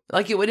shades you.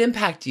 Like it would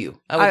impact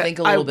you. I would think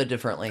a little bit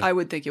differently. I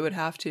would think it would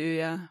have to,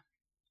 yeah.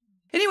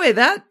 Anyway,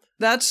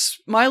 that's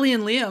Miley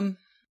and Liam.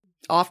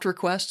 Oft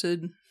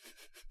requested.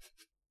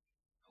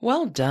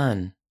 Well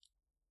done.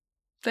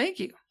 Thank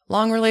you.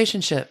 Long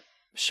relationship,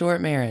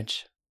 short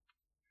marriage.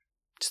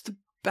 It's the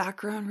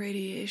background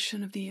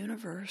radiation of the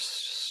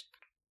universe. Just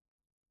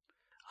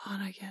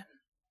on again,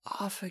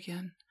 off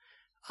again,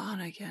 on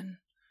again.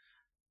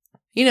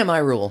 You know my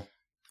rule.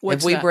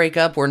 What's if we that? break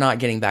up, we're not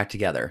getting back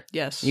together.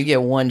 Yes. You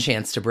get one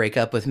chance to break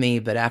up with me,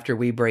 but after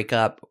we break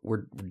up,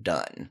 we're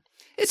done.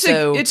 It's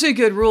a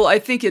good rule. I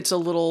think it's a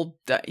little,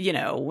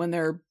 when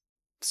they're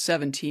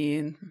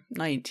 17,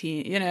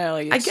 19,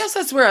 I guess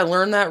that's where I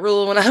learned that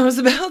rule when I was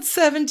about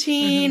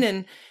 17,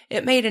 and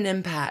it made an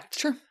impact.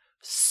 Sure.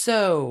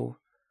 So,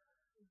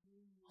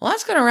 well,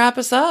 that's going to wrap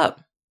us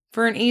up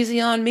for an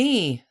Easy on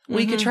Me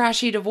week of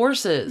trashy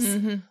divorces.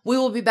 We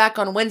will be back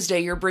on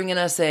Wednesday. You're bringing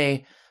us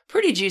a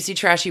pretty juicy,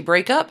 trashy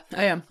breakup.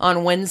 I am.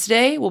 On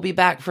Wednesday, we'll be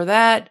back for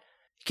that.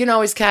 You can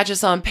always catch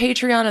us on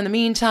Patreon in the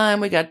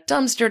meantime. We got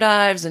Dumpster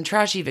Dives and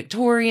Trashy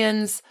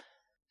Victorians.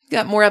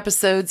 Got more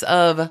episodes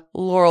of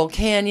Laurel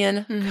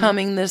Canyon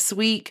coming this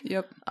week.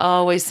 Yep.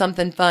 Always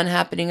something fun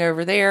happening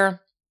over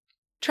there.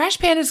 Trash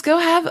Pandas, go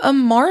have a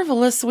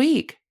marvelous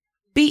week.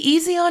 Be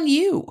easy on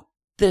you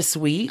this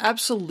week.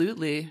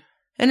 Absolutely.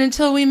 And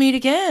until we meet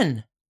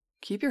again.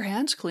 Keep your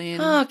hands clean.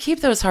 Oh,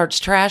 keep those hearts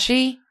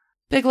trashy.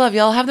 Big love,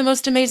 y'all. Have the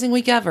most amazing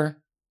week ever.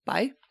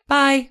 Bye.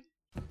 Bye.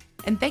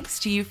 And thanks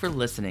to you for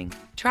listening.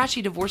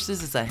 Trashy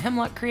Divorces is a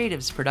Hemlock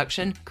Creatives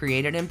production,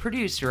 created and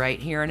produced right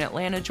here in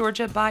Atlanta,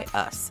 Georgia by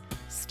us,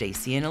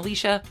 Stacy and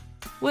Alicia,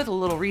 with a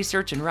little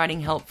research and writing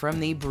help from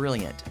the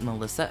brilliant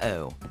Melissa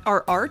O.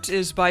 Our art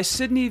is by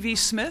Sydney V.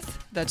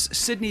 Smith. That's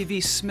Sydney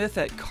V. Smith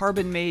at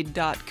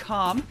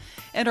carbonmade.com.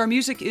 And our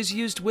music is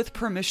used with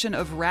permission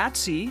of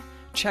Ratsy.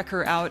 Check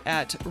her out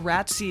at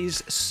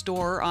Ratsy's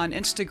store on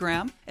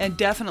Instagram, and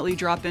definitely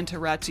drop into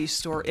Ratsy's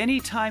store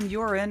anytime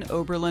you're in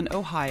Oberlin,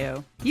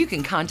 Ohio. You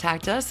can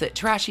contact us at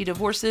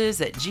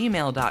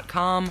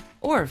trashydivorces@gmail.com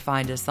or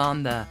find us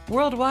on the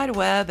World Wide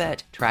Web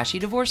at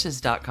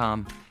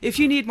trashydivorces.com. If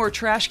you need more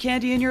trash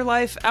candy in your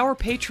life, our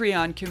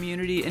Patreon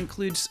community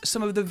includes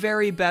some of the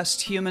very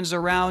best humans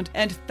around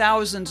and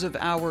thousands of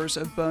hours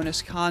of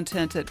bonus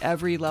content at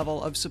every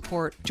level of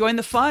support. Join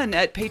the fun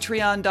at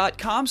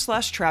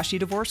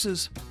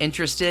patreon.com/trashydivorces.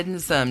 Interested in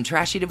some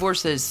Trashy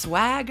Divorces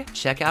swag?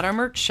 Check out our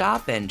merch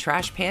shop and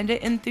Trash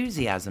Panda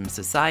Enthusiasm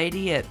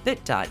Society at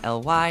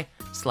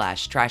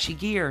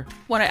bit.ly/trashygear.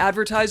 Want to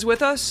advertise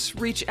with us?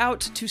 Reach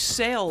out to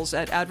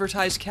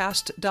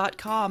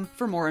sales@advertisecast.com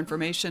for more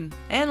information.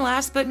 And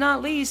last but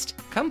not least,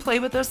 come play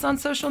with us on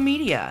social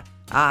media.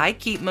 I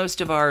keep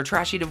most of our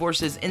Trashy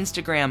Divorces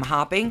Instagram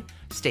hopping.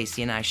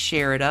 Stacy and I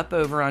share it up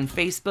over on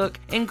Facebook,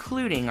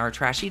 including our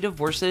Trashy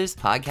Divorces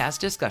podcast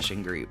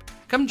discussion group.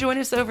 Come join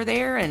us over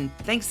there, and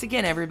thanks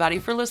again, everybody,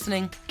 for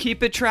listening.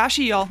 Keep it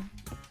trashy, y'all.